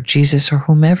God or Jesus or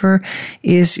whomever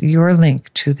is your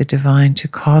link to the divine, to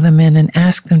call them in and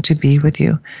ask them to be with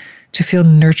you, to feel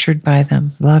nurtured by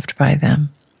them, loved by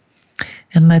them,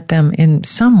 and let them in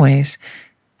some ways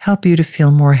help you to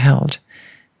feel more held.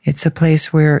 It's a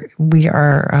place where we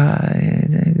are,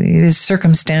 it is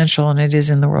circumstantial, and it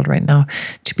is in the world right now,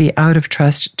 to be out of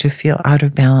trust, to feel out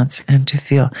of balance, and to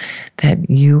feel that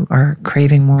you are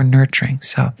craving more nurturing.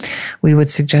 So we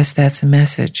would suggest that's a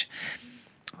message.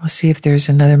 We'll see if there's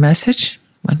another message.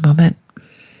 One moment.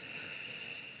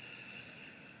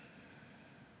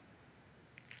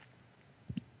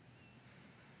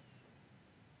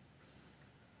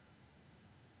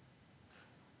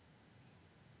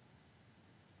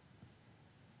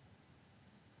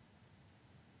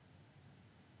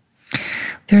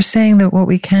 They're saying that what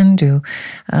we can do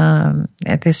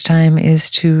at this time is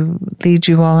to lead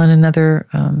you all on another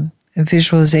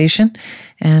visualization.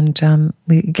 And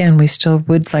we still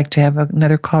would like to have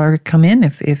another caller come in.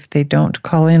 If they don't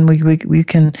call in, we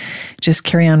can just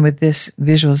carry on with this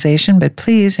visualization. But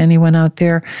please, anyone out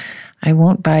there, I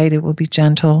won't bite. It will be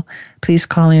gentle. Please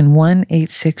call in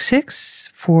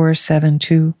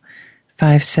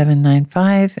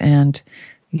 1-866-472-5795 and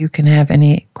you can have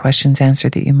any questions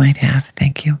answered that you might have.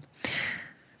 Thank you.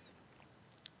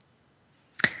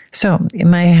 So,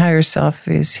 my higher self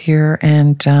is here,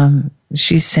 and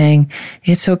she's saying,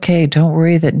 it's okay. Don't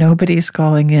worry that nobody's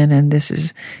calling in, and this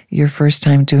is your first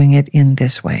time doing it in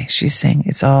this way. She's saying,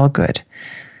 it's all good.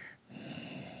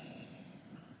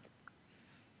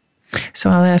 So,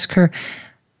 I'll ask her,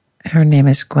 her name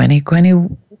is Gwenny.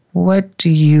 Gwenny, what do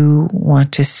you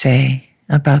want to say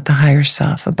about the higher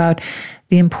self, about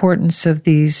the importance of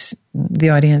the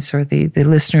audience or the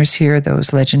listeners here,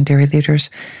 those legendary leaders?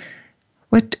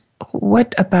 What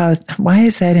about, why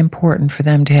is that important for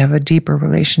them to have a deeper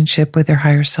relationship with their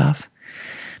higher self?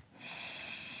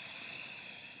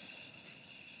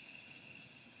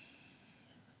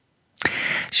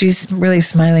 She's really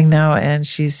smiling now, and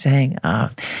she's saying,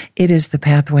 it is the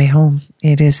pathway home.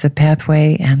 It is the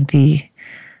pathway and the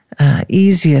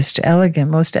easiest,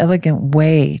 most elegant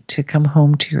way to come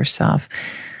home to yourself.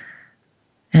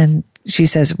 And she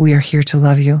says, we are here to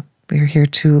love you. We are here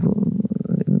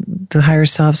the higher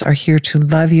selves are here to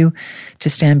love you, to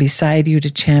stand beside you, to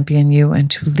champion you,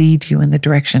 and to lead you in the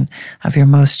direction of your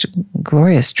most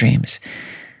glorious dreams.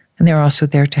 And they're also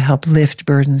there to help lift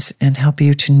burdens and help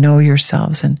you to know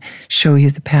yourselves and show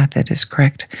you the path that is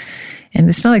correct. And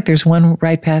it's not like there's one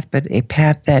right path, but a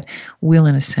path that will,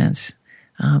 in a sense,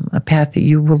 a path that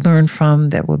you will learn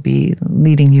from that will be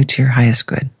leading you to your highest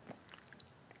good.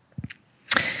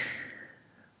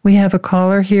 We have a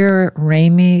caller here,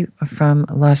 Rami from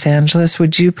Los Angeles.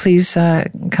 Would you please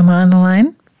come on the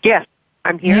line? Yes,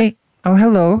 I'm here. Hey. Oh,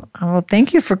 hello. Well,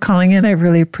 thank you for calling in. I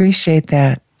really appreciate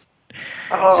that.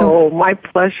 Oh, my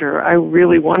pleasure. I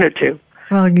really wanted to.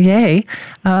 Well, yay.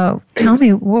 Tell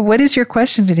me, what is your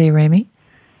question today, Rami?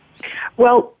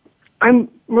 Well,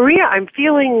 Maria, I'm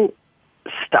feeling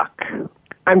stuck.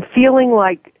 I'm feeling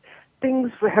like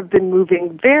things have been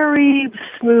moving very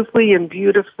smoothly and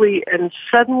beautifully, and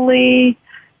suddenly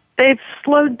they've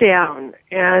slowed down.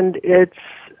 And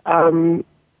and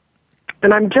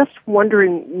I'm just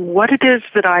wondering what it is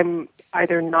that I'm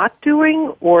either not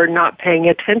doing or not paying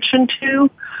attention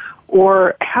to,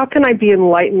 or how can I be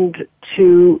enlightened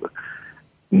to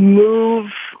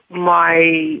move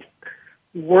my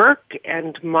work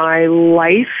and my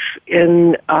life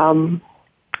in a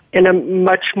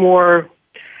much more,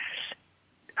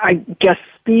 I guess,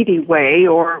 speedy way,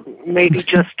 or maybe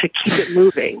just to keep it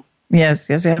moving. Yes,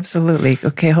 absolutely.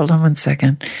 Okay, hold on one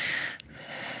second.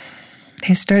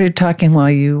 I started talking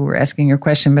while you were asking your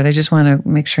question, but I just want to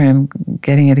make sure I'm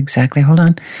getting it exactly. Hold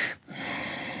on.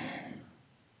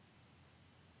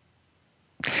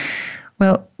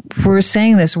 Well, we're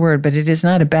saying this word, but it is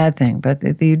not a bad thing.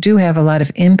 But you do have a lot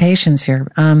of impatience here.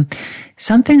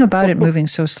 Something about it moving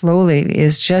so slowly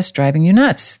is just driving you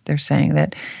nuts. They're saying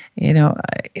that,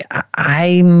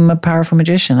 I'm a powerful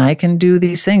magician. I can do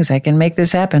these things. I can make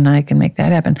this happen. I can make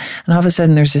that happen. And all of a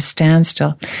sudden there's a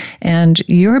standstill. And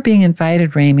you're being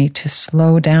invited, Rami, to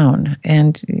slow down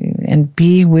and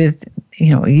be with,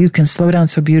 you can slow down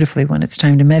so beautifully when it's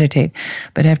time to meditate.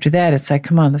 But after that, it's like,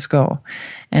 come on, let's go.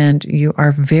 And you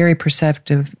are very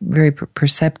perceptive, very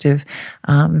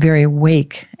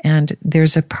awake. And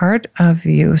there's a part of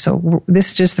you. So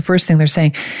this is just the first thing they're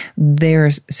saying.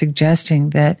 They're suggesting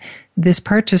that this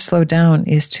part to slow down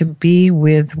is to be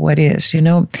with what is.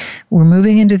 We're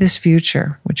moving into this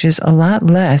future, which is a lot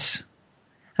less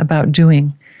about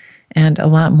doing and a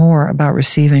lot more about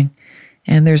receiving.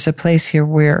 And there's a place here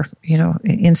where,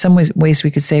 in some ways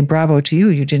we could say bravo to you.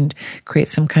 You didn't create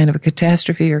some kind of a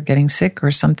catastrophe or getting sick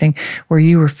or something where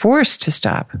you were forced to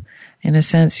stop. In a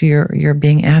sense, you're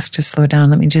being asked to slow down.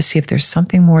 Let me just see if there's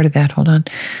something more to that. Hold on.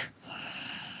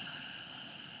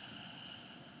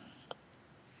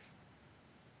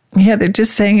 Yeah, they're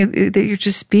just saying that you're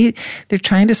just speed. They're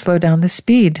trying to slow down the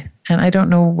speed, and I don't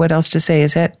know what else to say.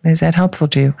 Is that helpful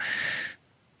to you?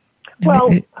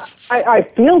 Well, I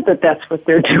feel that that's what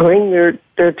they're doing.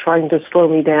 They're trying to slow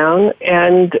me down,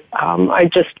 and I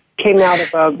just came out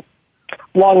of a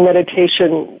long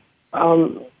meditation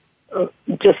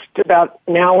just about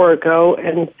an hour ago,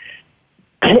 and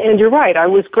you're right. I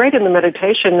was great in the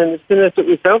meditation, and as soon as it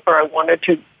was over, I wanted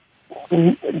to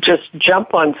just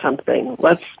jump on something.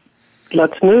 Let's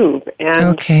move. And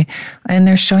okay, and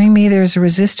they're showing me there's a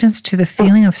resistance to the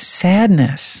feeling of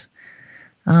sadness.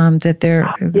 That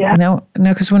they're no,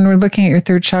 because when we're looking at your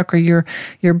third chakra,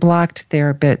 you're blocked there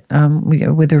a bit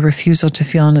with a refusal to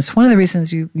feel, and it's one of the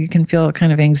reasons you can feel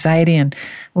kind of anxiety and,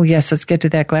 well, yes, let's get to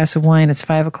that glass of wine. It's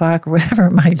 5:00 or whatever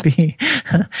it might be.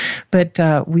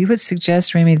 But we would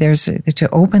suggest, Rami, to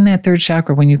open that third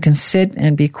chakra when you can sit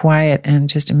and be quiet and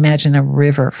just imagine a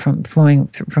river flowing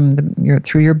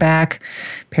through your back,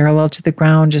 parallel to the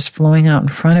ground, just flowing out in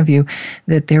front of you.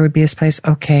 That there would be a space.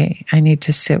 Okay, I need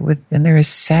to sit with, and there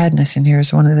is sadness in here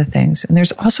is one of the things. And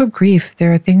there's also grief.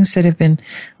 There are things that have been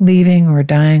leaving or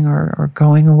dying or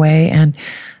going away, and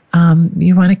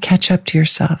you want to catch up to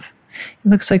yourself. It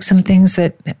looks like some things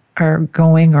that are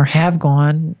going or have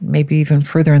gone, maybe even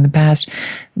further in the past,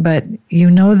 but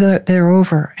that they're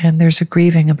over, and there's a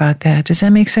grieving about that. Does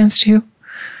that make sense to you?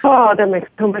 Oh, that makes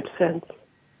so much sense.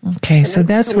 Okay, so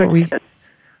that's what we...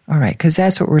 All right, because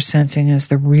that's what we're sensing is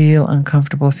the real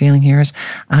uncomfortable feeling here is,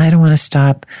 I don't want to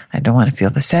stop. I don't want to feel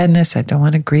the sadness. I don't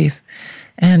want to grieve.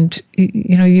 And,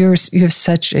 you have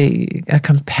such a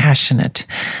compassionate,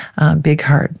 big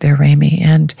heart there, Rami.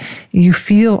 And you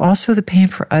feel also the pain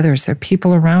for others. There are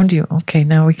people around you. Okay,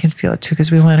 now we can feel it too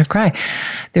because we want to cry.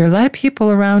 There are a lot of people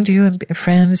around you and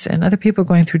friends and other people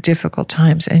going through difficult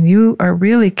times. And you are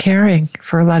really caring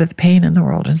for a lot of the pain in the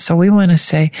world. And so we want to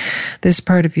say this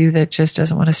part of you that just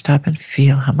doesn't want to stop and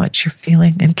feel how much you're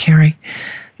feeling and caring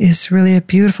is really a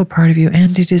beautiful part of you.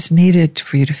 And it is needed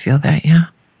for you to feel that, yeah?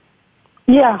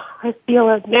 Yeah, I feel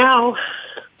it now.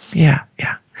 Yeah.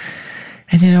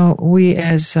 And we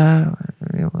as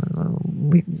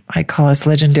I call us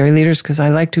legendary leaders because I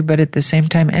like to, but at the same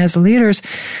time, as leaders,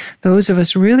 those of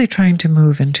us really trying to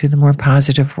move into the more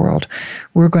positive world,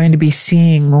 we're going to be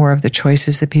seeing more of the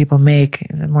choices that people make,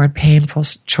 the more painful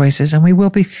choices, and we will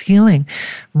be feeling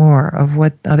more of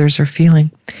what others are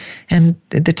feeling. And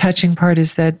the touching part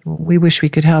is that we wish we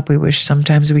could help. We wish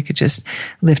sometimes we could just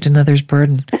lift another's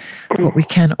burden. What we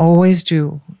can always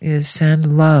do is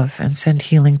send love and send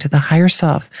healing to the higher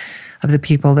self of the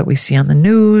people that we see on the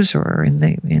news or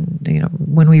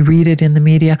when we read it in the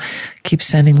media. Keep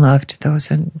sending love to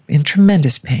those in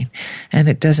tremendous pain. And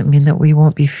it doesn't mean that we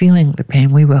won't be feeling the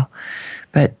pain. We will.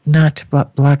 But not to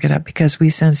block it up, because we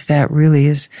sense that really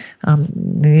is,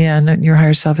 your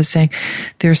higher self is saying,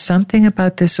 there's something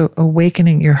about this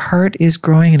awakening. Your heart is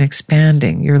growing and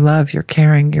expanding. Your love, your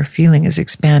caring, your feeling is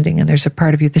expanding. And there's a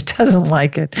part of you that doesn't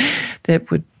like it, that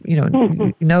would,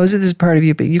 knows that this is part of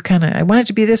you, but you I want it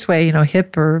to be this way,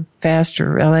 hip or fast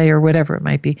or LA or whatever it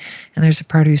might be. And there's a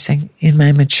part of you saying, in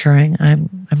my maturing,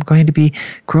 I'm going to be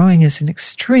growing as an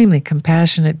extremely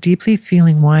compassionate, deeply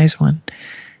feeling wise one.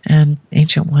 And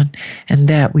ancient one. And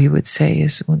that, we would say,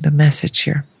 is the message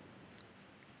here.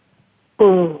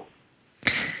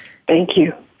 Thank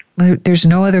you. There's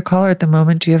no other caller at the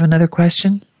moment. Do you have another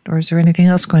question? Or is there anything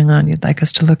else going on you'd like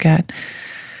us to look at?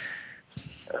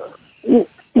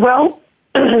 Well,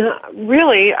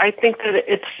 really, I think that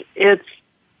it's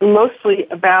mostly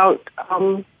about,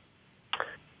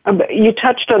 you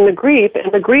touched on the grief,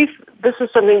 and the grief, this is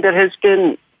something that has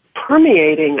been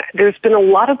permeating. There's been a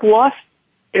lot of loss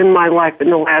in my life in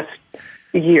the last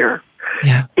year.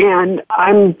 Yeah. And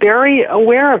I'm very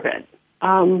aware of it,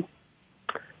 to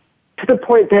the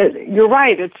point that you're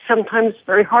right, it's sometimes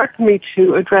very hard for me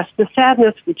to address the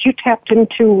sadness, which you tapped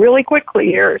into really quickly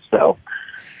here. So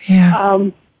yeah.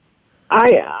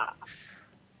 I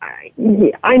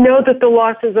know that the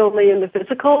loss is only in the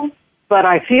physical, but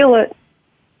I feel it.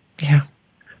 Yeah.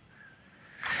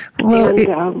 Well,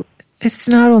 and, it's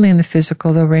not only in the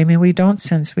physical, though, Rami. We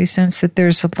sense that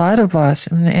there's a lot of loss,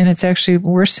 and it's actually,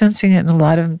 we're sensing it in a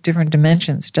lot of different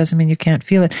dimensions. It doesn't mean you can't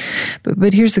feel it.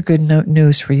 But here's the good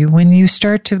news for you. When you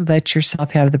start to let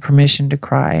yourself have the permission to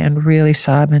cry and really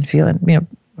sob and feel it,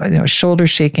 shoulder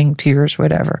shaking, tears,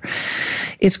 whatever.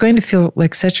 It's going to feel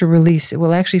like such a release. It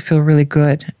will actually feel really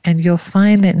good. And you'll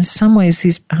find that in some ways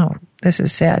this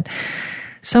is sad.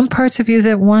 Some parts of you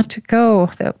that want to go,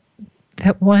 that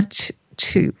want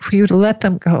for you to let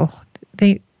them go,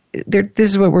 this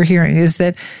is what we're hearing, is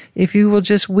that if you will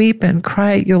just weep and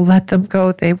cry, you'll let them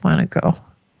go. They want to go.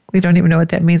 We don't even know what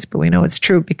that means, but we know it's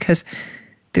true, because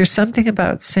there's something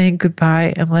about saying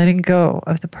goodbye and letting go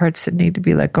of the parts that need to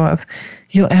be let go of.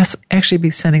 You'll actually be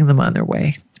sending them on their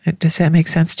way. Does that make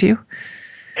sense to you?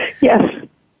 Yes.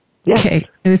 Okay.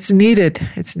 It's needed.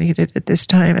 It's needed at this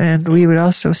time. And we would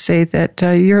also say that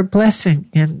you're a blessing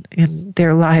in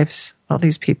their lives, all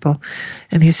these people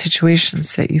in these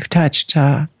situations that you've touched.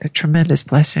 A tremendous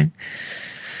blessing.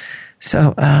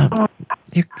 So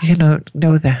you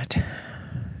know that.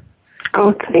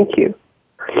 Oh, thank you.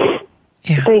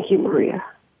 Yeah. Thank you, Maria.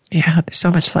 Yeah, there's so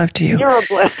much love to you. You're a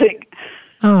blessing.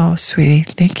 Oh, sweetie,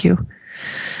 thank you.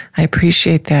 I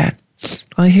appreciate that.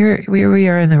 Well, here we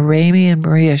are in the Ramey and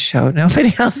Maria show.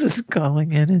 Nobody else is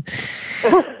calling in.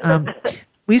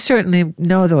 We certainly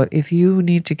know, though, if you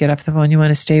need to get off the phone, you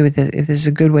want to stay with it. If this is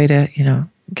a good way to,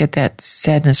 get that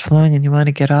sadness flowing, and you want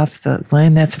to get off the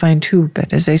line, that's fine too.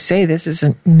 But as I say, this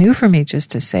isn't new for me just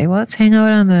to say, well, let's hang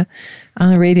out on the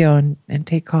radio and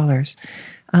take callers.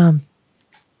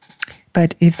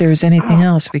 But if there's anything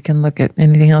else, we can look at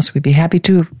anything else. We'd be happy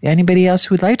to. Anybody else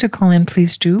who would like to call in,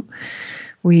 please do.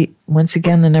 Once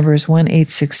again, the number is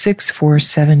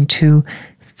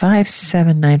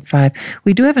 1-866-472-5795.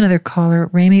 We do have another caller.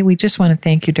 Ramey, we just want to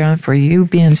thank you, darling, for you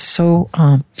being so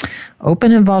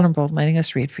open and vulnerable, letting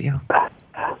us read for you.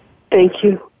 Thank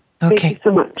you. Okay. Thank you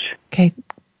so much. Okay.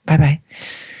 Bye-bye.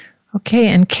 Okay,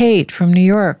 and Kate from New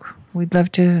York, we'd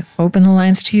love to open the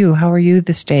lines to you. How are you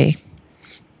this day?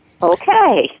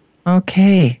 Okay.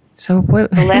 So what?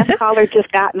 The last caller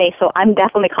just got me, so I'm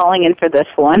definitely calling in for this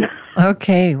one.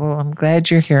 Okay. Well, I'm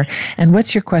glad you're here. And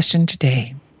what's your question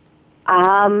today?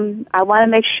 I want to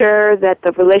make sure that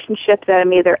the relationship that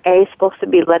I'm either supposed to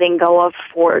be letting go of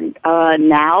for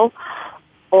now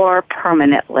or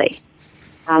permanently.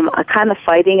 I'm kind of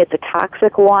fighting. It's a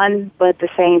toxic one, but at the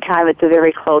same time, it's a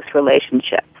very close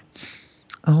relationship.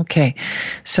 Okay.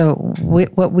 So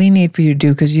what we need for you to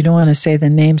do, because you don't want to say the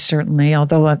name certainly,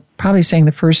 although probably saying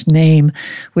the first name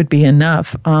would be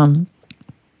enough.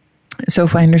 So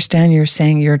if I understand, you're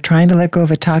saying you're trying to let go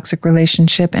of a toxic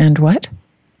relationship and what?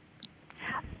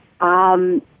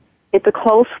 It's a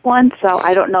close one, so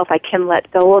I don't know if I can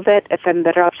let go of it, if I'm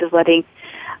better off just letting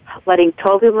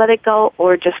totally let it go,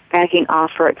 or just backing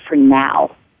off for it for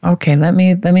now. Okay, let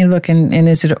me look, and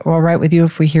is it all right with you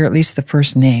if we hear at least the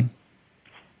first name?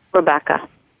 Rebecca.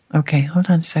 Okay, hold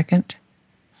on a second.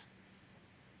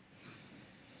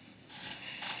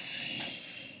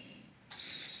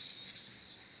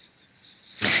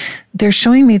 They're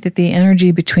showing me that the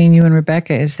energy between you and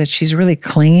Rebecca is that she's really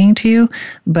clinging to you,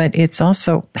 but it's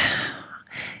also,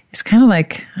 it's kind of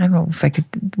like, I don't know if I could,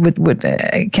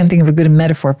 I can't think of a good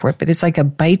metaphor for it, but it's like a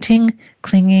biting,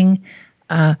 clinging,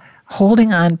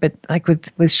 holding on, but like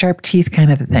with sharp teeth kind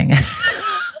of a thing.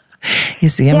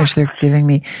 Is the image they're giving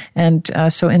me. And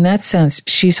so in that sense,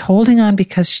 she's holding on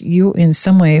because you in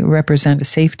some way represent a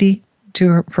safety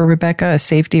for Rebecca, a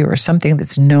safety or something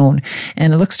that's known.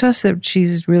 And it looks to us that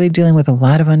she's really dealing with a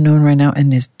lot of unknown right now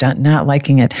and is not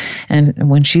liking it. And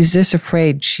when she's this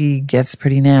afraid, she gets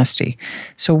pretty nasty.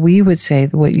 So we would say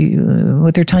what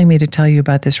they're telling me to tell you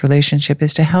about this relationship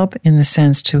is to help in the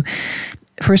sense to,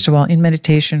 first of all, in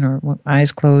meditation or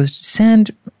eyes closed,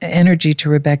 send energy to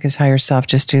Rebecca's higher self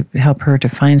just to help her to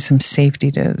find some safety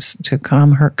to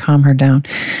calm her down.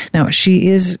 Now, she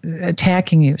is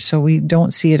attacking you, so we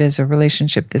don't see it as a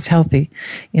relationship that's healthy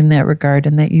in that regard,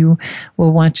 and that you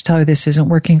will want to tell her this isn't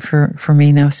working for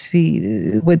me. Now,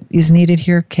 see, what is needed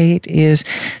here, Kate, is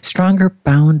stronger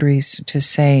boundaries to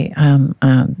say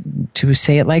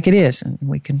it like it is. And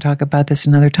we can talk about this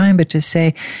another time, but to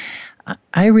say,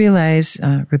 I realize,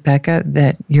 Rebecca,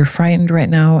 that you're frightened right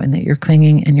now and that you're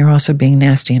clinging and you're also being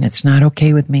nasty, and it's not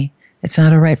okay with me. It's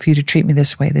not all right for you to treat me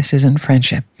this way. This isn't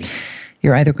friendship.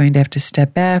 You're either going to have to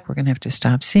step back, we're going to have to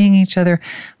stop seeing each other.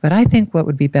 But I think what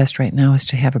would be best right now is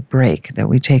to have a break, that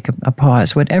we take a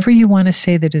pause. Whatever you want to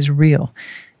say that is real,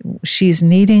 she's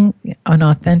needing an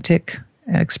authentic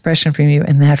expression from you,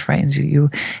 and that frightens you. You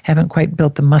haven't quite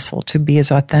built the muscle to be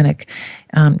as authentic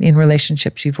in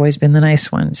relationships. You've always been the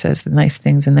nice one, says the nice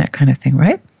things and that kind of thing,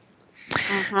 right?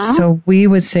 Uh-huh. So we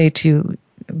would say to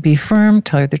be firm,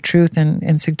 tell her the truth,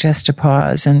 and suggest a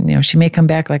pause. And she may come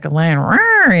back like a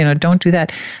lion. Don't do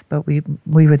that. But we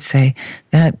would say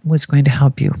that was going to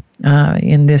help you.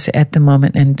 in this at the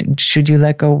moment. And should you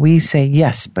let go, we say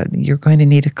yes, but you're going to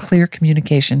need a clear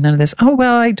communication. None of this, oh,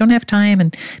 well, I don't have time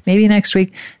and maybe next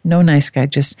week. No, nice guy.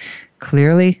 Just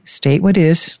clearly state what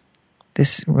is.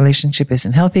 This relationship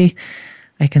isn't healthy.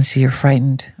 I can see you're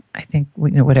frightened. I think,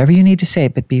 whatever you need to say,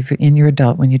 but be in your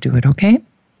adult when you do it, okay?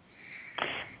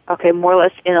 Okay, more or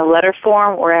less in a letter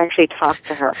form or actually talk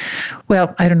to her?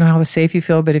 Well, I don't know how safe you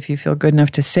feel, but if you feel good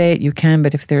enough to say it, you can.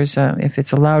 But if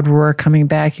it's a loud roar coming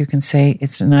back, you can say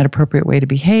it's not appropriate way to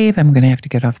behave. I'm going to have to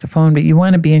get off the phone. But you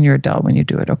want to be in your adult when you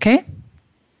do it, okay?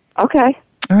 Okay.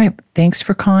 All right. Thanks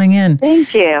for calling in.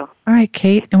 Thank you. All right,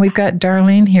 Kate. And we've got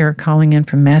Darlene here calling in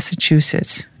from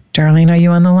Massachusetts. Darlene, are you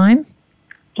on the line?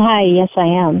 Hi, yes, I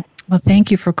am. Well,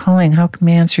 thank you for calling. How can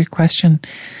we answer your question?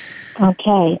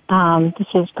 Okay, this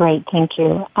is great, thank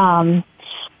you. My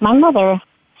mother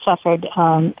suffered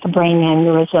a brain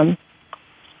aneurysm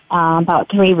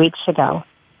about 3 weeks ago,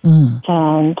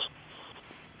 and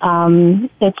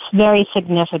it's very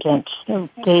significant.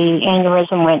 The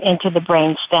aneurysm went into the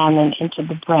brain stem and into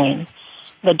the brain.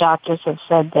 The doctors have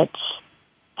said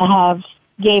that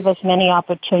gave us many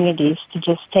opportunities to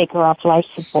just take her off life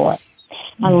support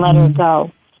and let her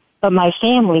go. But my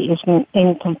family is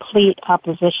in complete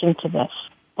opposition to this,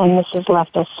 and this has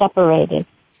left us separated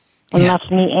and left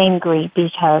me angry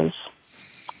because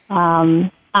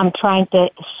I'm trying to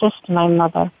assist my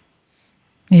mother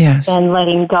in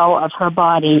letting go of her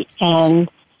body,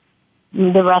 and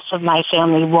the rest of my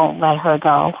family won't let her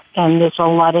go. And there's a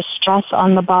lot of stress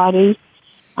on the body.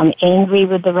 I'm angry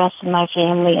with the rest of my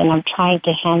family, and I'm trying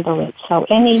to handle it. So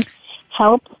any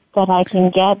help that I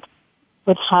can get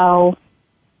with how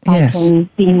I can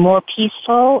be more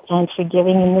peaceful and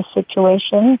forgiving in this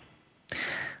situation.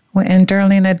 Well, and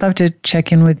Darlene, I'd love to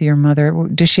check in with your mother.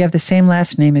 Does she have the same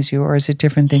last name as you, or is it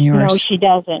different than yours? No, she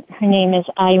doesn't. Her name is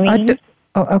Irene.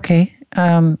 Okay.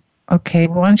 Okay.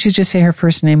 Well, why don't you just say her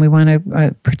first name? We want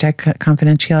to protect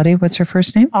confidentiality. What's her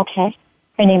first name? Okay.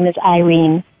 Her name is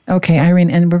Irene. Okay,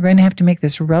 Irene, and we're going to have to make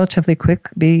this relatively quick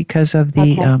because of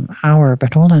the hour,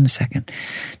 but hold on a second,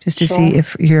 just to see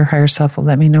if your higher self will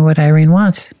let me know what Irene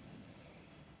wants.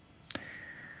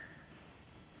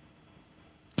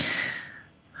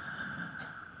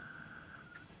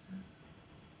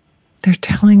 They're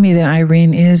telling me that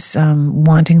Irene is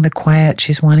wanting the quiet.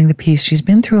 She's wanting the peace. She's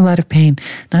been through a lot of pain,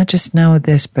 not just now with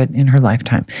this, but in her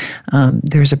lifetime.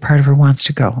 There's a part of her wants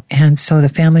to go. And so the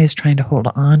family is trying to hold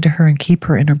on to her and keep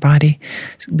her in her body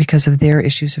because of their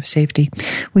issues of safety.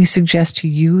 We suggest to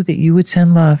you that you would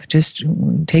send love. Just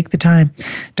take the time,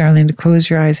 darling, to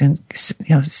close your eyes and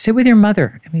sit with your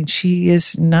mother. I mean, she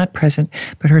is not present,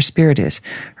 but her spirit is,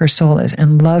 her soul is.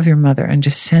 And love your mother and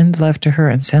just send love to her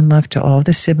and send love to all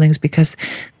the siblings, because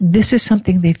this is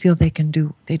something they feel they can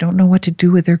do. They don't know what to do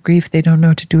with their grief. They don't know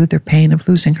what to do with their pain of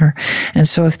losing her. And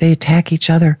so if they attack each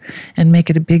other and make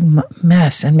it a big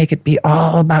mess and make it be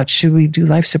all about should we do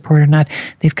life support or not,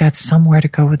 they've got somewhere to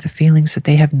go with the feelings that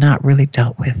they have not really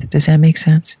dealt with. Does that make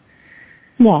sense?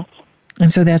 Yes.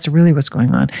 And so that's really what's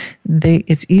going on.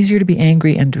 It's easier to be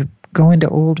angry and to go into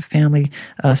old family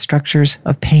structures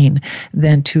of pain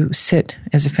than to sit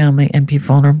as a family and be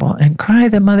vulnerable and cry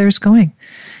that mother's going.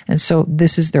 And so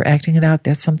they're acting it out.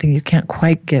 That's something you can't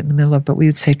quite get in the middle of, but we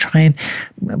would say try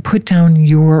and put down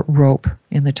your rope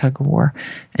in the tug of war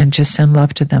and just send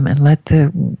love to them and let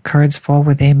the cards fall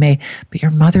where they may. But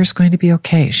your mother's going to be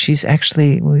okay. She's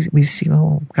actually, we see,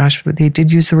 oh gosh, they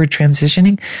did use the word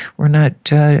transitioning. We're not,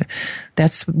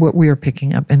 that's what we are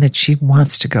picking up, and that she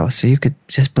wants to go. So you could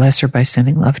just bless her by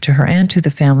sending love to her and to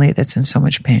the family that's in so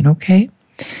much pain, okay?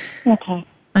 Okay.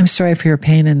 I'm sorry for your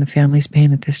pain and the family's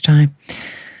pain at this time.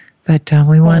 But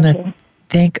we want to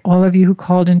thank all of you who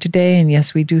called in today. And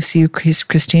yes, we do see you,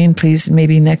 Christine. Please,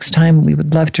 maybe next time we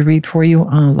would love to read for you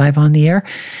live on the air.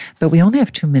 But we only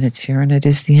have 2 minutes here, and it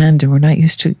is the end. And we're not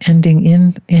used to ending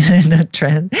in a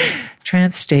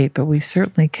trance state, but we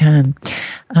certainly can.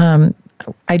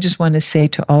 I just want to say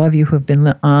to all of you who have been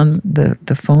on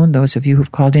the phone, those of you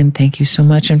who've called in, thank you so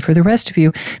much. And for the rest of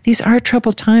you, these are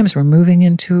troubled times. We're moving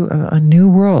into a new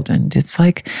world. And it's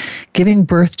like giving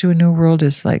birth to a new world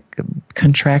is like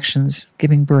contractions,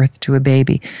 giving birth to a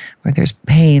baby, where there's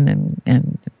pain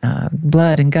and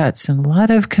blood and guts and a lot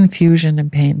of confusion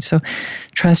and pain. So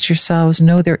trust yourselves.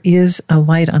 Know there is a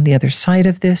light on the other side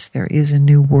of this. There is a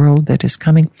new world that is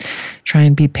coming. Try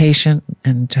and be patient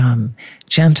and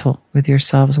gentle with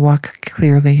yourselves. Walk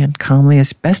clearly and calmly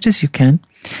as best as you can.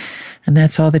 And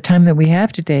that's all the time that we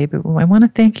have today. But I want to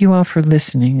thank you all for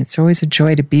listening. It's always a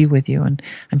joy to be with you. And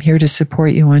I'm here to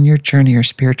support you on your journey, your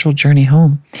spiritual journey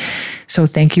home. So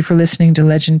thank you for listening to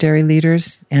Legendary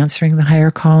Leaders, Answering the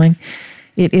Higher Calling.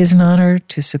 It is an honor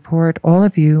to support all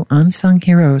of you unsung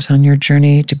heroes on your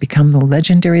journey to become the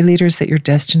legendary leaders that you're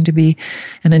destined to be.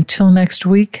 And until next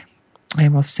week, I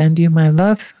will send you my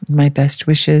love and my best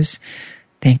wishes.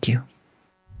 Thank you.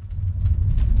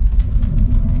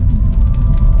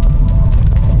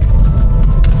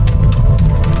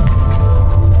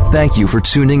 Thank you for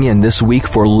tuning in this week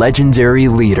for Legendary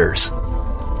Leaders.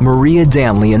 Maria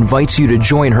Danley invites you to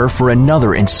join her for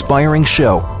another inspiring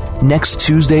show next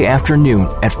Tuesday afternoon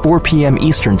at 4 p.m.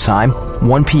 Eastern Time,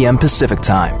 1 p.m. Pacific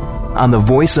Time on the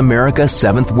Voice America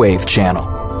 7th Wave channel.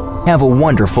 Have a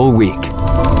wonderful week.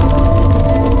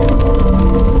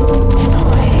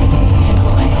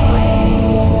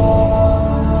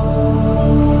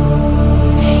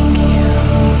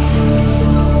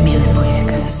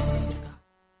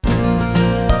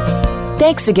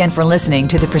 Thanks again for listening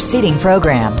to the preceding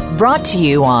program brought to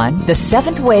you on the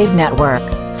 7th Wave Network.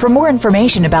 For more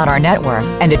information about our network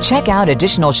and to check out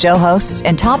additional show hosts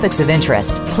and topics of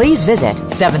interest, please visit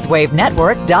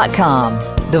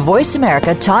 7thwavenetwork.com. The Voice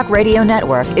America Talk Radio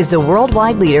Network is the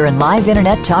worldwide leader in live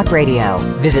Internet talk radio.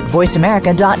 Visit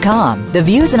voiceamerica.com. The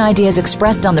views and ideas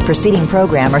expressed on the preceding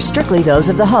program are strictly those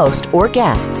of the host or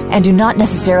guests and do not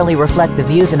necessarily reflect the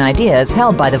views and ideas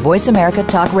held by the Voice America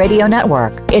Talk Radio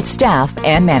Network, its staff,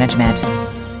 and management.